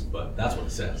things. But that's what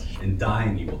it says. In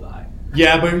dying you will die.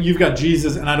 Yeah, but you've got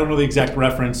Jesus, and I don't know the exact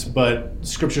reference, but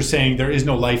Scripture's saying there is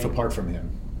no life apart from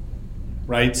him,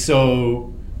 right?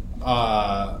 So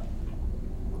I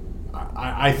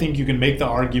think you can make the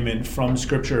argument from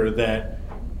Scripture that,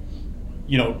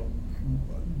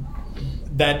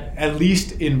 that at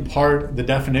least in part the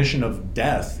definition of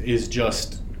death is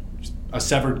just a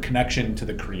severed connection to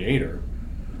the Creator.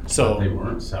 So but they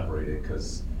weren't separated,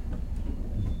 because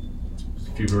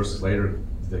a few verses later,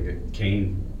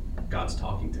 Cain, God's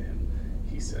talking to him.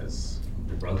 He says,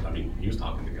 your brother, he was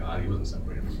talking to God. He wasn't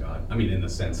separated from God. In the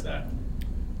sense that.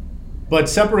 But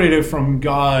separated from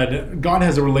God, God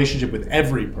has a relationship with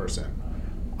every person.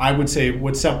 I would say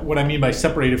what I mean by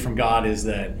separated from God is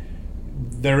that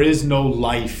there is no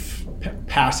life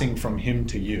passing from him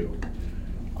to you.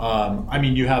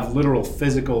 You have literal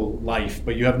physical life,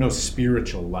 but you have no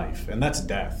spiritual life, and that's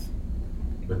death.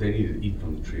 But they need to eat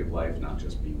from the tree of life, not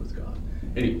just be with God.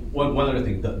 Anyway, one other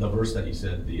thing, the verse that you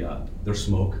said, their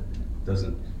smoke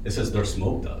doesn't, it says their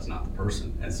smoke does, not the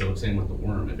person. And so same with the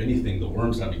worm. If anything, the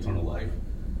worms have eternal life,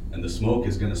 and the smoke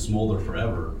is going to smolder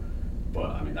forever.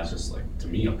 But that's just like, to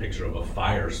me, a picture of a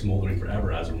fire smoldering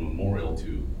forever as a memorial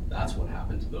to, that's what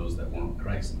happened to those that weren't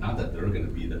Christ. Not that they're going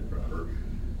to be there forever.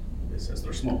 It says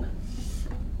their smoke.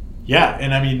 Yeah,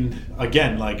 and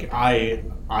again, I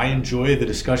enjoy the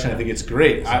discussion. I think it's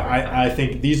great. I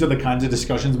think these are the kinds of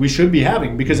discussions we should be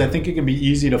having, because I think it can be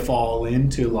easy to fall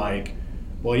into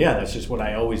well, yeah, that's just what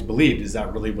I always believed. Is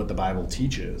that really what the Bible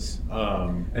teaches?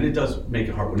 And it does make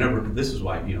it hard. Whenever, this is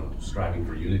why, striving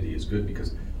for unity is good,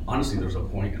 because honestly, there's a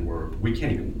point in where we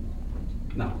can't even,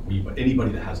 not we, but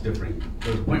anybody that has differing,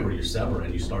 there's a point where you sever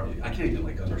and you start, I can't even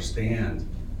understand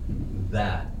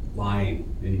that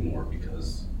line anymore,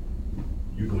 because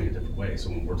you're going a different way. So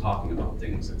when we're talking about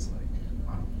things, it's like,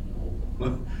 I don't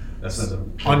know. That's not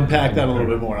Unpack that a little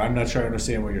bit more. I'm not sure I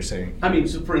understand what you're saying.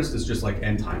 So for instance, just like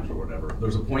end times or whatever,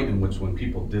 there's a point in which when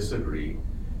people disagree,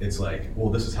 it's like, well,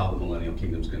 this is how the millennial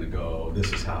kingdom's going to go.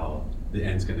 This is how the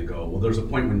end's going to go. Well, there's a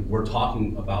point when we're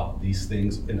talking about these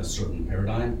things in a certain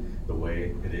paradigm, the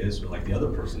way it is, or like the other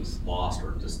person's lost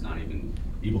or just not even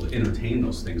able to entertain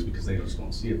those things because they just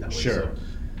don't see it that way. Sure. So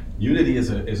unity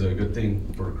is a good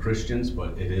thing for Christians,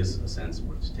 but it is a sense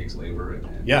which takes labor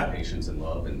and patience and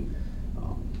love and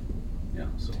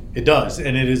so it does,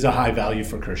 and it is a high value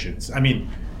for Christians.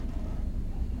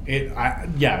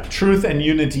 Truth and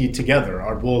unity together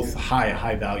are both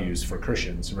high values for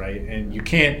Christians, right? And you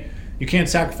can't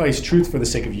sacrifice truth for the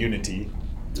sake of unity,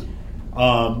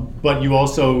 but you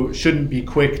also shouldn't be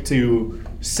quick to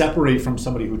separate from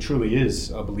somebody who truly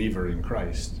is a believer in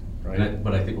Christ, right?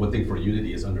 But I think one thing for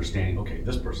unity is understanding, okay,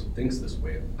 this person thinks this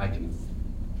way, I can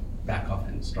back off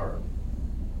and start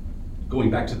going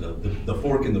back to the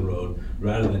fork in the road,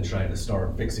 rather than trying to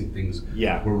start fixing things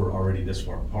where we're already this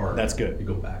far apart. That's good. You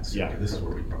go back. So, okay, this is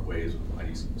where we part ways. I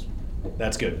need to see this.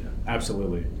 That's good.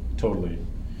 Absolutely. Totally.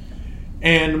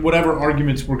 And whatever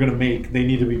arguments we're going to make, they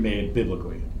need to be made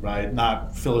biblically, right?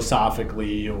 Not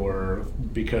philosophically or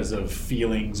because of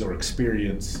feelings or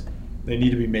experience. They need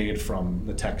to be made from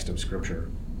the text of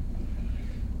Scripture.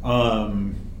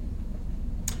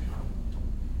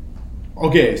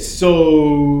 Okay,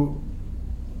 so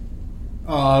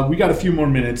we got a few more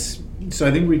minutes, so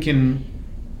I think we can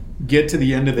get to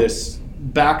the end of this.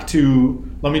 Let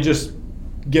me just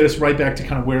get us right back to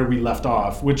kind of where we left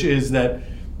off, which is that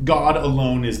God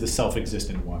alone is the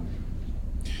self-existent one.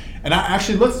 And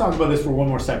let's talk about this for one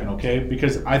more second, okay?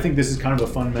 Because I think this is kind of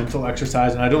a fun mental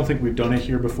exercise, and I don't think we've done it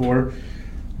here before.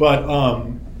 But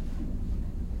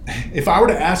if I were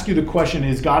to ask you the question,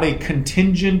 is God a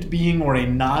contingent being or a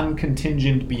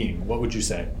non-contingent being, what would you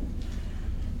say?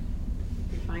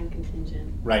 Define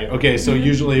contingent. Right, okay, so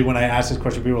usually when I ask this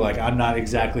question, people are like, I'm not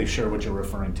exactly sure what you're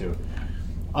referring to.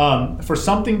 For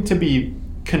something to be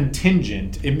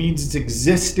contingent, it means its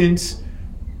existence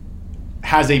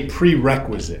has a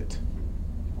prerequisite,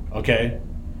 okay?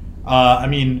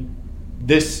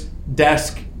 This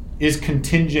desk is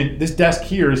contingent, this desk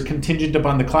here is contingent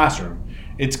upon the classroom.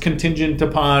 It's contingent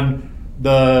upon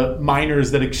the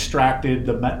miners that extracted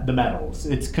the metals.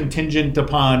 It's contingent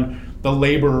upon the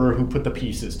laborer who put the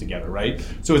pieces together, right?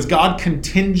 So is God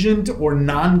contingent or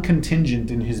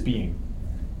non-contingent in his being?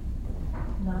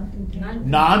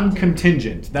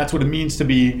 Non-contingent. That's what it means to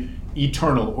be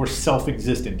eternal or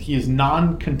self-existent. He is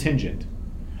non-contingent.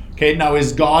 Okay, now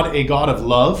is God a God of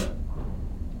love?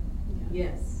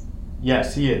 Yes.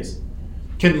 Yes, he is.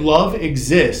 Can love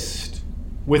exist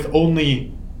with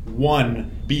only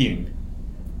one being?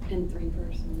 And three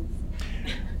persons.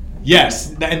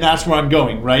 Yes, and that's where I'm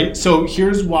going, right? So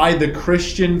here's why the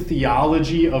Christian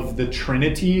theology of the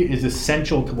Trinity is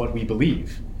essential to what we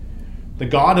believe. The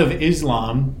God of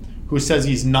Islam, who says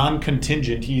he's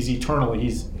non-contingent, he's eternal,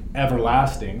 he's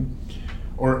everlasting,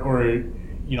 or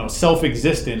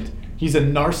self-existent, he's a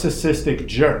narcissistic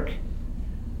jerk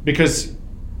because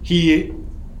he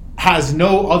has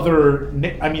no other,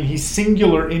 he's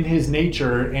singular in his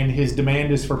nature, and his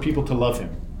demand is for people to love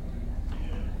him.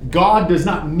 God does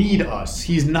not need us.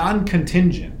 He's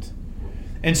non-contingent.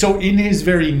 And so in his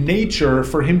very nature,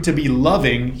 for him to be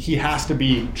loving, he has to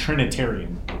be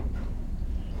Trinitarian.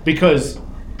 Because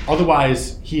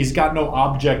otherwise, he's got no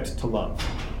object to love.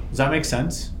 Does that make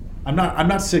sense? I'm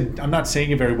not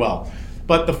saying it very well.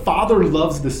 But the Father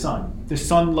loves the Son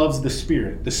loves the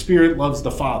Spirit loves the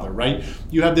Father, right?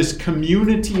 You have this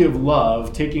community of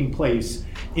love taking place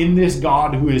in this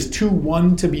God who is too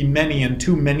one to be many and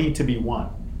too many to be one.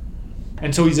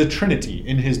 And so he's a Trinity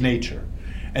in his nature.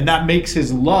 And that makes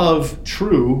his love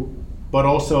true, but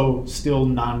also still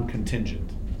non-contingent.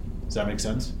 Does that make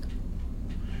sense?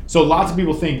 So lots of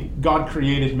people think God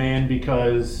created man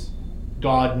because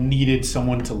God needed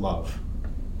someone to love.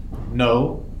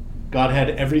 No, God had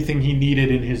everything he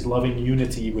needed in his loving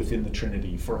unity within the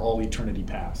Trinity for all eternity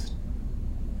past.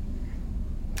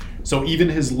 So even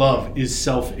his love is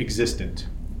self-existent.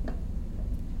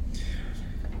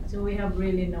 So we have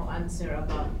really no answer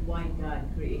about why God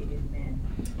created man.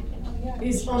 Oh, yeah,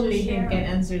 It's to only him share- can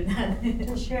answer that.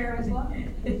 To share his love,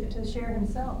 to share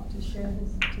himself, to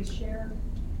share.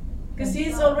 Because he's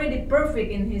himself. already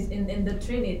perfect in the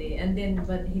Trinity,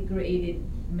 but he created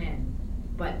man.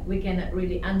 But we cannot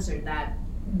really answer that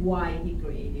why he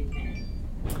created man.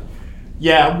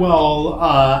 Yeah, well,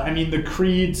 the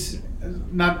creeds,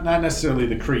 not necessarily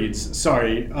the creeds,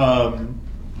 sorry.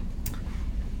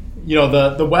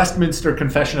 The Westminster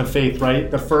Confession of Faith,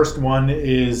 right? The first one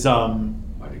is,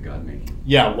 Why did God make you?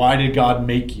 yeah, why did God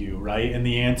make you, right? And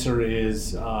the answer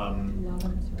is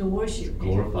To worship,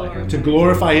 Glorify him. to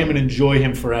glorify him and enjoy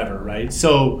him forever, right?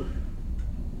 So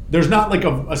there's not like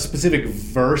a specific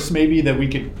verse maybe that we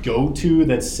could go to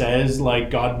that says like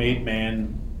God made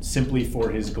man simply for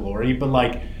his glory, but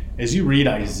like as you read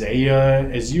Isaiah,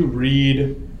 as you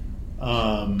read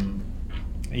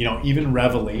even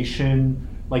Revelation,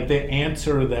 like the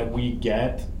answer that we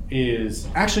get is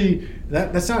actually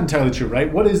that's not entirely true,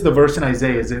 right? What is the verse in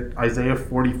Isaiah? Is it Isaiah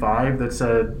 45 that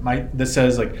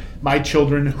says like, my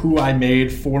children who I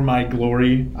made for my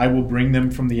glory, I will bring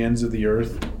them from the ends of the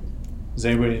earth? Does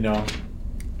anybody know?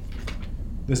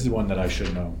 This is one that I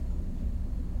should know.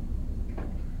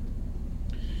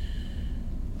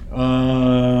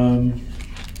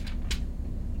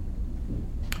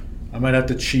 I might have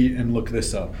to cheat and look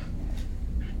this up.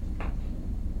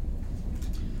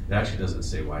 It actually doesn't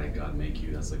say why did God make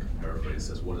you. That's like a paraphrase. It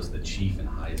says what is the chief and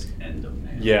highest end of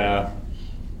man? Yeah,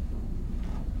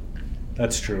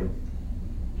 that's true.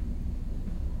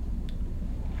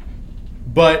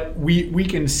 But we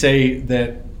can say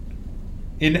that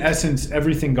in essence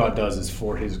everything God does is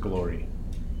for his glory.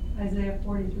 Isaiah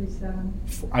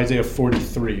 43:7. Isaiah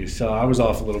 43, so I was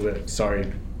off a little bit, sorry.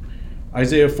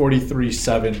 Isaiah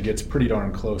 43:7 gets pretty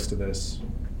darn close to this.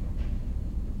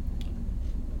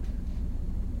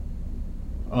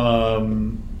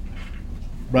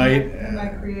 Right? Whom I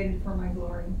created for my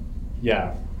glory.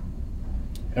 Yeah.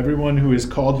 Everyone who is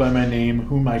called by my name,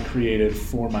 whom I created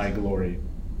for my glory,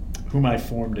 whom I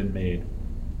formed and made.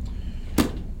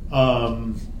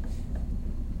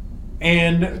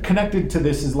 And connected to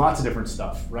this is lots of different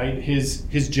stuff, right?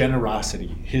 His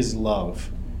generosity, his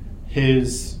love,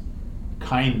 his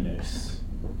kindness.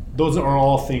 Those are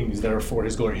all things that are for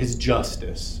his glory. His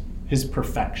justice, his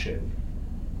perfection.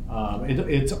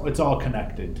 It's all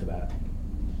connected to that.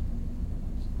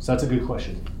 So that's a good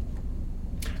question.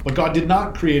 But God did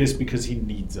not create us because he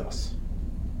needs us.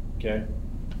 Okay?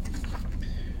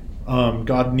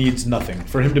 God needs nothing.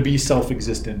 For him to be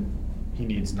self-existent, he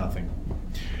needs nothing.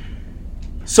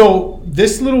 So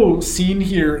this little scene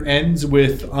here ends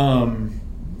with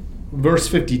verse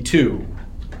 52.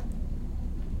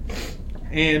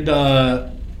 And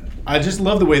I just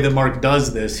love the way that Mark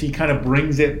does this. He kind of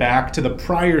brings it back to the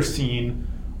prior scene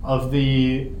of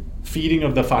the feeding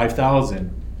of the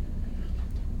 5,000.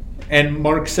 And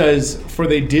Mark says, for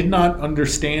they did not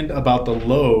understand about the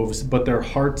loaves, but their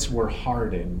hearts were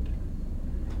hardened.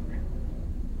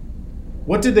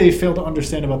 What did they fail to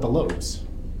understand about the loaves?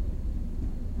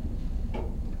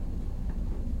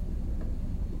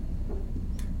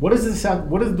 What does this have?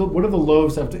 What do the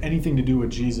loaves have anything to do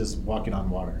with Jesus walking on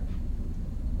water?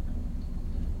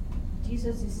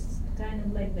 Jesus is kind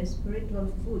of like the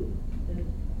spiritual food that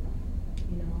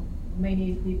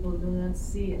many people do not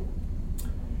see it.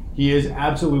 He is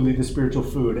absolutely the spiritual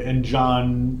food, and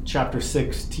John chapter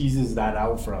 6 teases that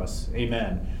out for us.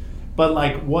 Amen. But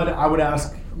like, what I would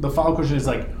ask, the follow-up question is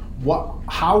like,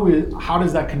 how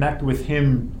does that connect with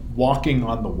him walking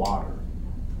on the water?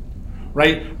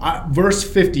 Right? Verse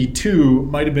 52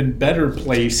 might have been better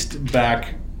placed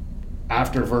back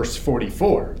after verse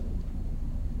 44.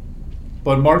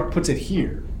 But Mark puts it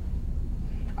here.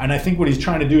 And I think what he's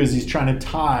trying to do is he's trying to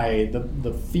tie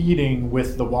the feeding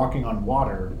with the walking on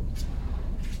water.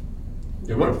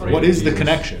 What is the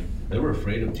connection? They were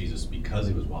afraid of Jesus because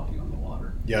he was walking on the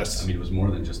water. Yes. I mean, it was more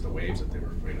than just the waves that they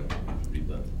were afraid of. If you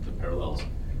read the parallels.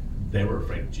 They were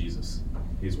afraid of Jesus.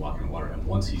 He's walking on water. And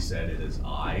once he said, "It is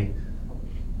I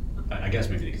guess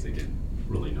maybe because they didn't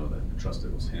really know that trust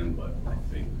it was him, but I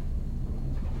think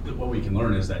that what we can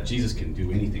learn is that Jesus can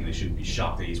do anything. They shouldn't be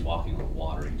shocked that he's walking on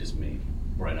water. He just made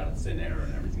right out of thin air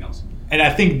and everything else. And I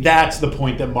think that's the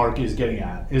point that Mark is getting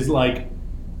at, is like,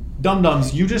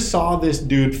 dum-dums, you just saw this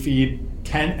dude feed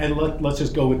 10, and let's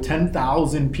just go with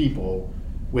 10,000 people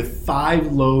with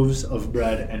 5 loaves of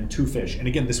bread and 2 fish. And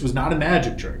again, this was not a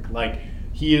magic trick. Like,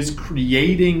 he is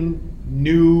creating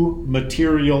new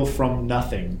material from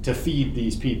nothing to feed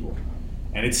these people.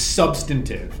 And it's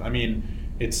substantive. I mean,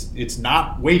 it's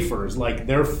not wafers. Like,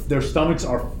 their stomachs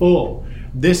are full.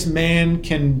 This man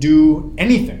can do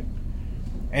anything.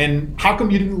 And how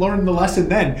come you didn't learn the lesson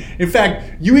then? In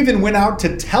fact, you even went out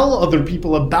to tell other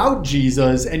people about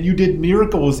Jesus, and you did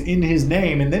miracles in his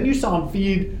name, and then you saw him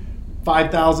feed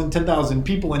 5,000, 10,000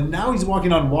 people, and now he's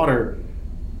walking on water.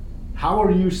 How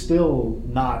are you still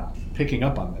not picking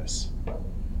up on this?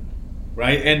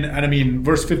 Right? And I mean,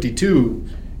 verse 52,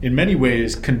 in many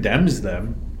ways, condemns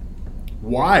them.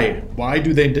 Why? Why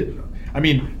do they... I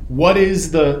mean, what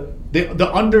is the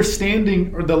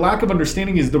understanding, or the lack of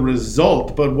understanding is the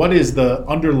result, but what is the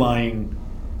underlying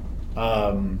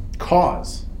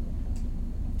cause?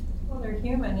 Well, they're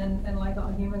human, and like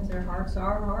all humans, their hearts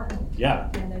are hardened. Yeah.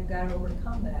 And they've got to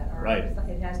overcome that. Or Right.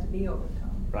 It has to be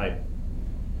overcome. Right.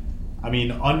 I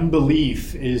mean,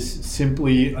 unbelief is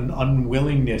simply an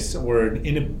unwillingness or an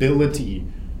inability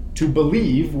to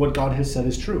believe what God has said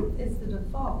is true. It's the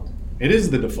default. It is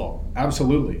the default.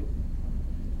 Absolutely.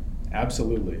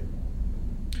 Absolutely.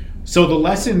 So the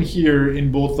lesson here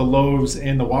in both the loaves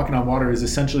and the walking on water is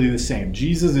essentially the same.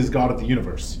 Jesus is God of the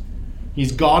universe.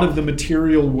 He's God of the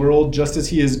material world, just as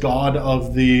he is God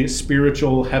of the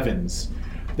spiritual heavens.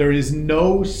 There is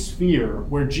no sphere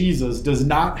where Jesus does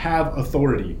not have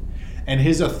authority, and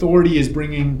his authority is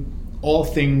bringing all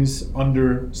things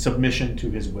under submission to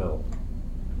his will.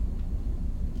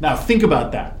 Now think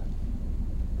about that,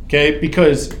 okay?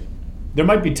 Because there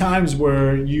might be times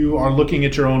where you are looking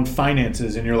at your own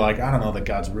finances and you're like, I don't know that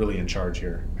God's really in charge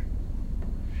here.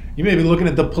 You may be looking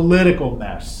at the political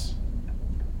mess,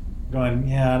 going,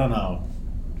 yeah, I don't know.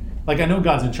 Like, I know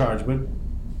God's in charge, but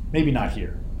maybe not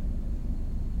here.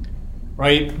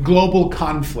 Right? Global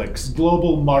conflicts,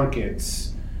 global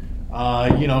markets,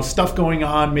 stuff going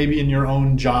on maybe in your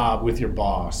own job with your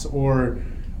boss, or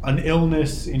an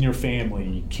illness in your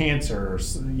family, cancer,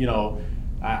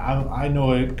 I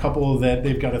know a couple that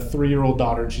they've got a 3-year-old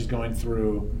daughter and she's going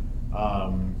through,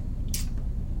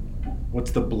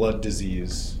 what's the blood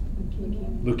disease?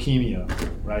 Leukemia,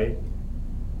 right?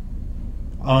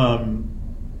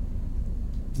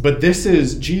 But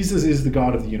Jesus is the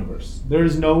God of the universe. There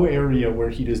is no area where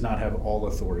he does not have all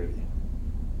authority.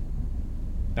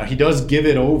 Now, he does give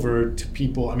it over to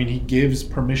people. I mean, he gives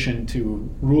permission to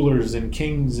rulers and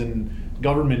kings and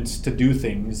governments to do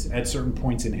things at certain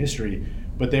points in history,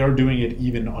 but they are doing it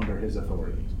even under his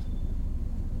authority.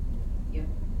 Yep.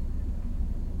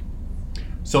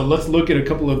 So let's look at a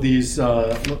couple of these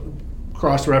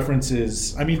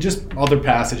cross-references. I mean, just other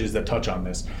passages that touch on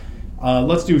this.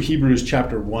 Let's do Hebrews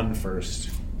chapter 1 first.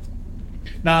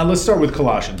 Now, let's start with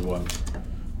Colossians 1.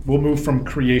 We'll move from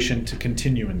creation to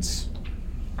continuance.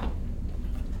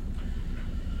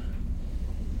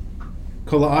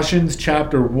 Colossians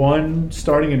chapter 1,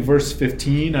 starting in verse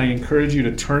 15. I encourage you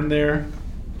to turn there.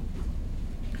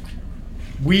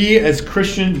 We as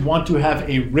Christians want to have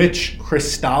a rich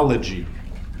Christology,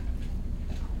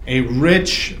 a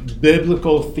rich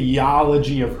biblical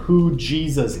theology of who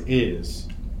Jesus is.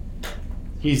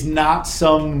 He's not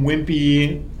some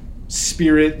wimpy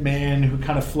spirit man who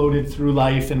kind of floated through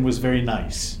life and was very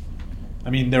nice. I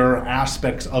mean, there are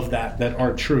aspects of that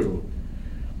are true.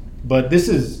 But this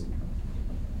is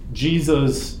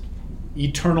Jesus,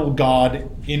 eternal God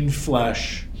in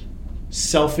flesh,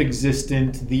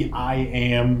 self-existent, the I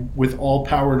am, with all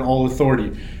power and all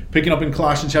authority. Picking up in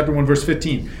Colossians chapter 1, verse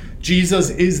 15. Jesus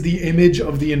is the image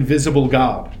of the invisible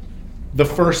God, the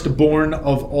firstborn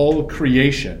of all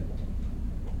creation.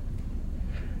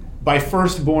 By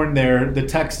firstborn there, the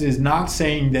text is not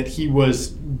saying that he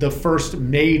was the first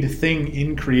made thing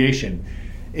in creation.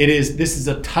 This is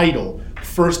a title.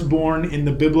 Firstborn in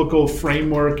the biblical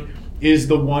framework is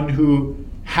the one who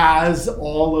has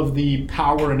all of the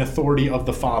power and authority of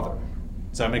the Father.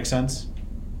 Does that make sense?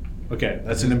 Okay,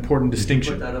 that's an important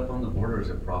distinction. Did you put that up on the board, or is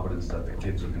it Providence that the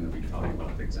kids are going to be talking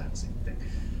about the exact same thing?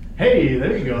 Hey,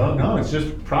 there you go. No, it's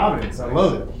just Providence. I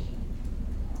love it.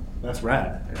 That's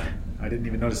rad. Yeah. I didn't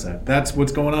even notice that. That's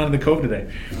what's going on in the Cove today.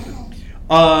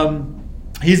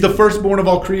 He's the firstborn of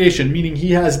all creation, meaning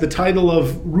he has the title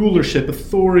of rulership,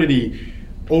 authority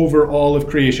over all of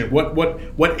creation.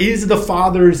 What is the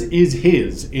Father's is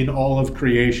his in all of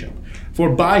creation. For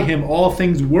by him all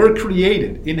things were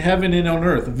created, in heaven and on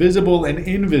earth, visible and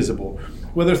invisible,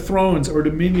 whether thrones or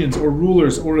dominions or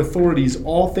rulers or authorities,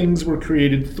 all things were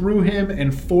created through him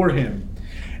and for him.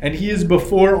 And he is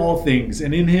before all things,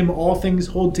 and in him all things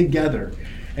hold together.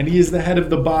 And he is the head of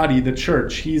the body, the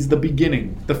church. He is the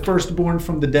beginning, the firstborn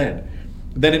from the dead,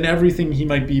 that in everything he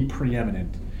might be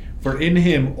preeminent. For in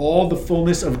him all the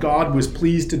fullness of God was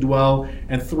pleased to dwell,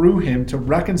 and through him to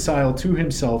reconcile to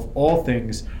himself all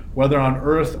things, whether on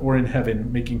earth or in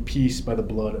heaven, making peace by the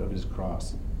blood of his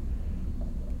cross.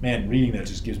 Man, reading that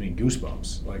just gives me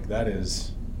goosebumps. Like, that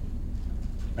is...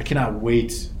 I cannot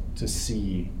wait to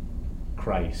see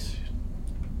Christ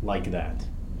like that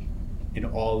in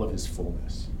all of his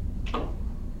fullness.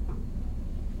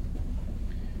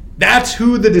 That's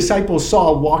who the disciples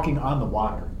saw walking on the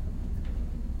water,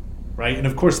 right? And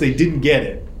of course they didn't get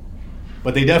it,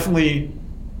 but they definitely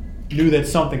knew that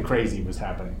something crazy was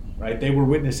happening, right? They were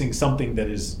witnessing something that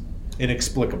is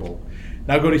inexplicable.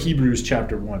 Now go to Hebrews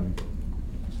chapter 1,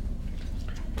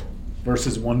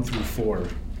 verses 1 through 4.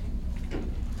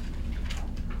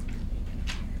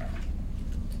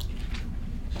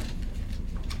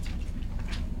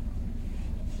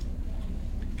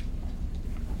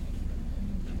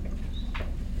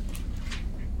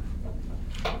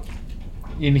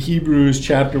 In Hebrews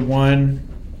chapter 1,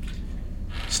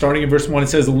 starting in verse 1, it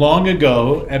says, "Long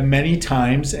ago, at many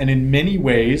times and in many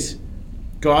ways,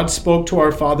 God spoke to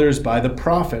our fathers by the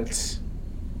prophets."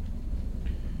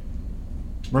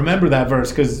 Remember that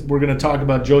verse, because we're going to talk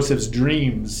about Joseph's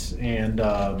dreams. And,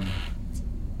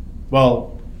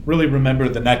 really remember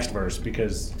the next verse,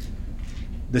 because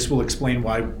this will explain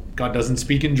why God doesn't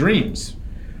speak in dreams.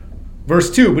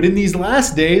 Verse 2, "But in these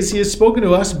last days he has spoken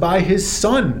to us by his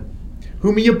Son,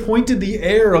 whom he appointed the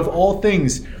heir of all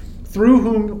things, through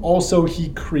whom also he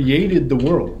created the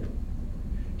world.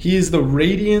 He is the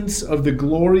radiance of the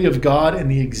glory of God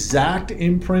and the exact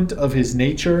imprint of his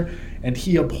nature, and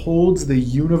he upholds the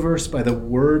universe by the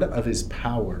word of his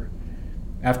power.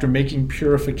 After making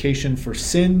purification for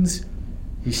sins,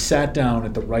 he sat down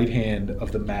at the right hand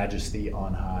of the Majesty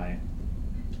on high."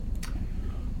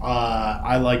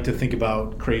 I like to think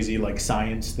about crazy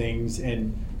science things,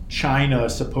 and China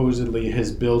supposedly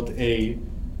has built a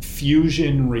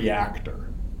fusion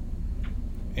reactor,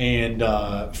 and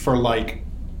for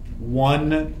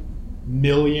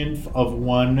 1/1,000,000th of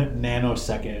 1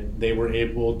 nanosecond they were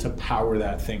able to power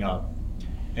that thing up,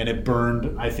 and it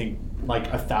burned, I think,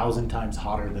 1,000 times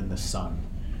hotter than the sun.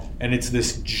 And it's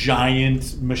this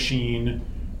giant machine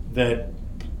that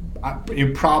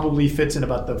it probably fits in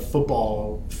about the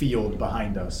football field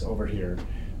behind us over here,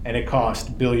 and it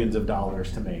cost billions of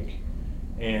dollars to make.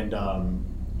 And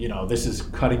this is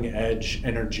cutting edge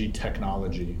energy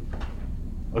technology.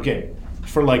 Okay,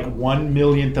 for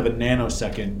 1/1,000,000th of a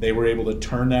nanosecond, they were able to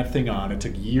turn that thing on. It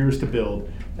took years to build,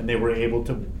 and they were able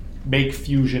to make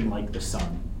fusion like the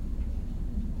sun.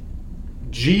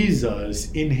 Jesus,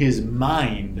 in his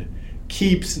mind,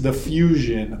 keeps the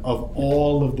fusion of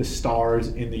all of the stars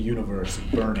in the universe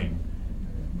burning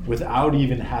without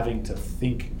even having to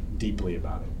think deeply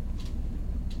about it.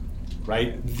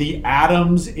 Right? The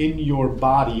atoms in your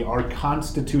body are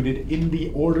constituted in the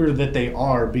order that they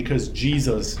are because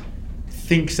Jesus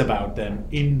thinks about them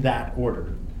in that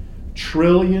order.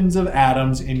 Trillions of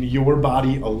atoms in your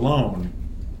body alone,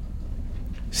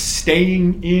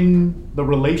 staying in the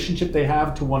relationship they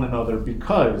have to one another,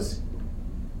 because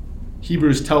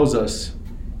Hebrews tells us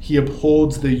he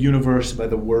upholds the universe by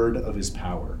the word of his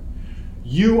power.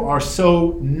 You are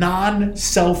so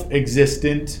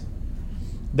non-self-existent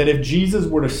that if Jesus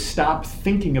were to stop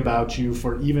thinking about you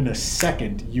for even a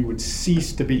second, you would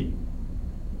cease to be.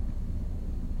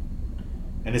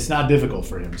 And it's not difficult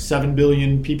for him. 7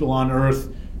 billion people on earth,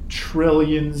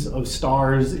 trillions of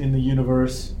stars in the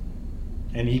universe,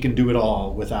 and he can do it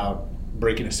all without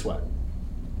breaking a sweat,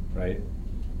 right?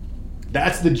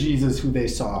 That's the Jesus who they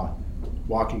saw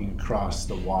walking across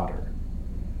the water.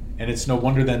 And it's no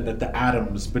wonder then that the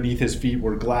atoms beneath his feet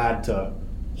were glad to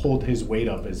hold his weight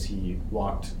up as he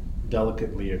walked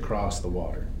delicately across the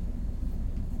water.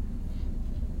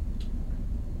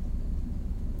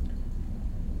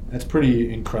 That's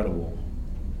pretty incredible.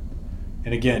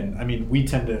 And again, I mean,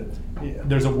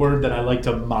 there's a word that I like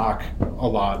to mock a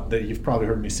lot that you've probably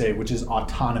heard me say, which is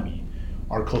autonomy.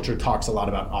 Our culture talks a lot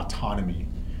about autonomy,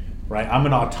 right? I'm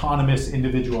an autonomous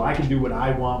individual. I can do what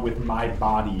I want with my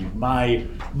body, my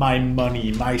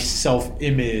money, my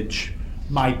self-image,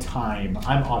 my time.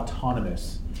 I'm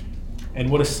autonomous. And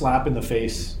what a slap in the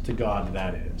face to God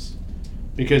that is.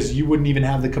 Because you wouldn't even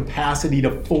have the capacity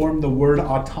to form the word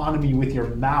autonomy with your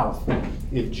mouth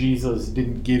if Jesus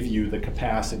didn't give you the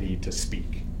capacity to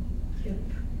speak.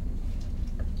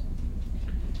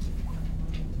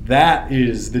 That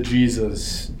is the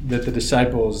Jesus that the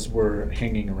disciples were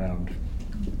hanging around.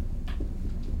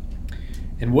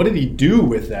 And what did he do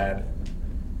with that?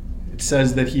 It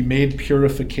says that he made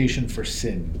purification for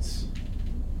sins.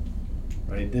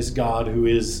 Right? This God who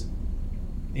is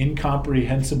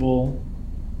incomprehensible,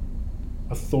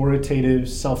 authoritative,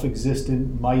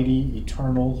 self-existent, mighty,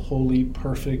 eternal, holy,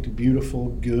 perfect, beautiful,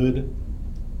 good.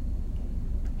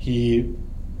 He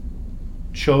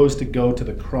chose to go to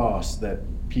the cross that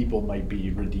people might be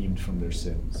redeemed from their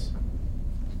sins.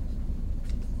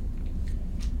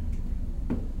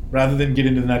 Rather than get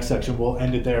into the next section, we'll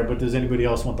end it there, but does anybody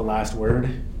else want the last word?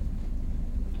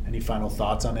 Any final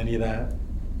thoughts on any of that?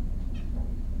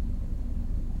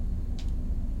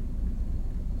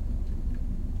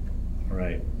 All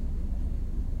right.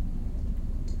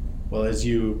 Well, as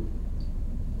you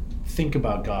think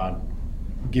about God,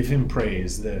 give him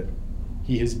praise that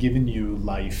he has given you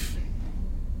life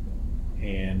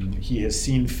and he has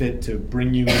seen fit to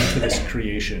bring you into this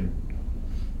creation.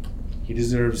 He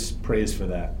deserves praise for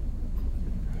that.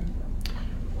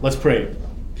 Let's pray.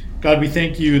 God, we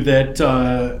thank you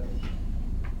that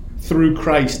through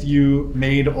Christ you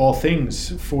made all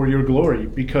things for your glory,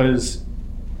 because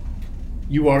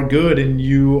you are good and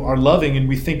you are loving,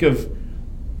 and I think of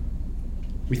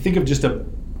just a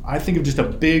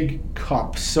big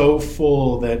cup so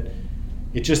full that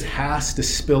it just has to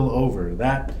spill over.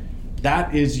 That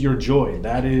is your joy.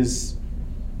 That is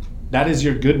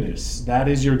your goodness. That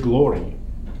is your glory.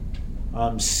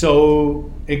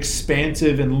 So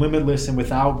expansive and limitless and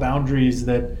without boundaries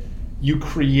that you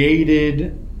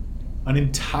created an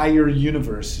entire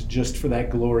universe just for that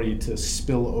glory to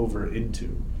spill over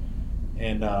into.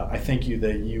 And I thank you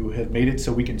that you have made it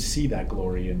so we can see that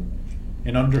glory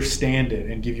and understand it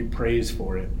and give you praise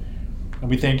for it. And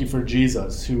we thank you for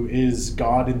Jesus, who is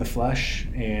God in the flesh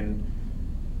and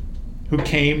who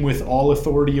came with all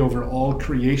authority over all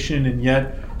creation, and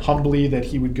yet humbly that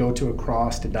he would go to a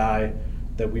cross to die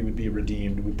that we would be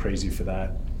redeemed. We praise you for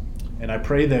that. And I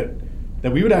pray that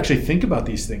we would actually think about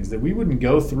these things, that we wouldn't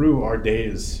go through our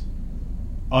days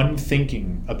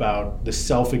unthinking about the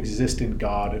self-existent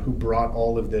God who brought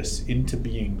all of this into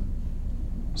being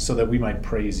so that we might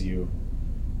praise you.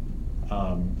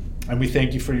 And we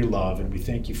thank you for your love, and we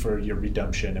thank you for your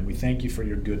redemption, and we thank you for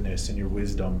your goodness and your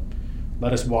wisdom.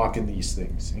 Let us walk in these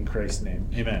things. In Christ's name,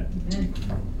 amen.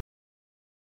 Amen.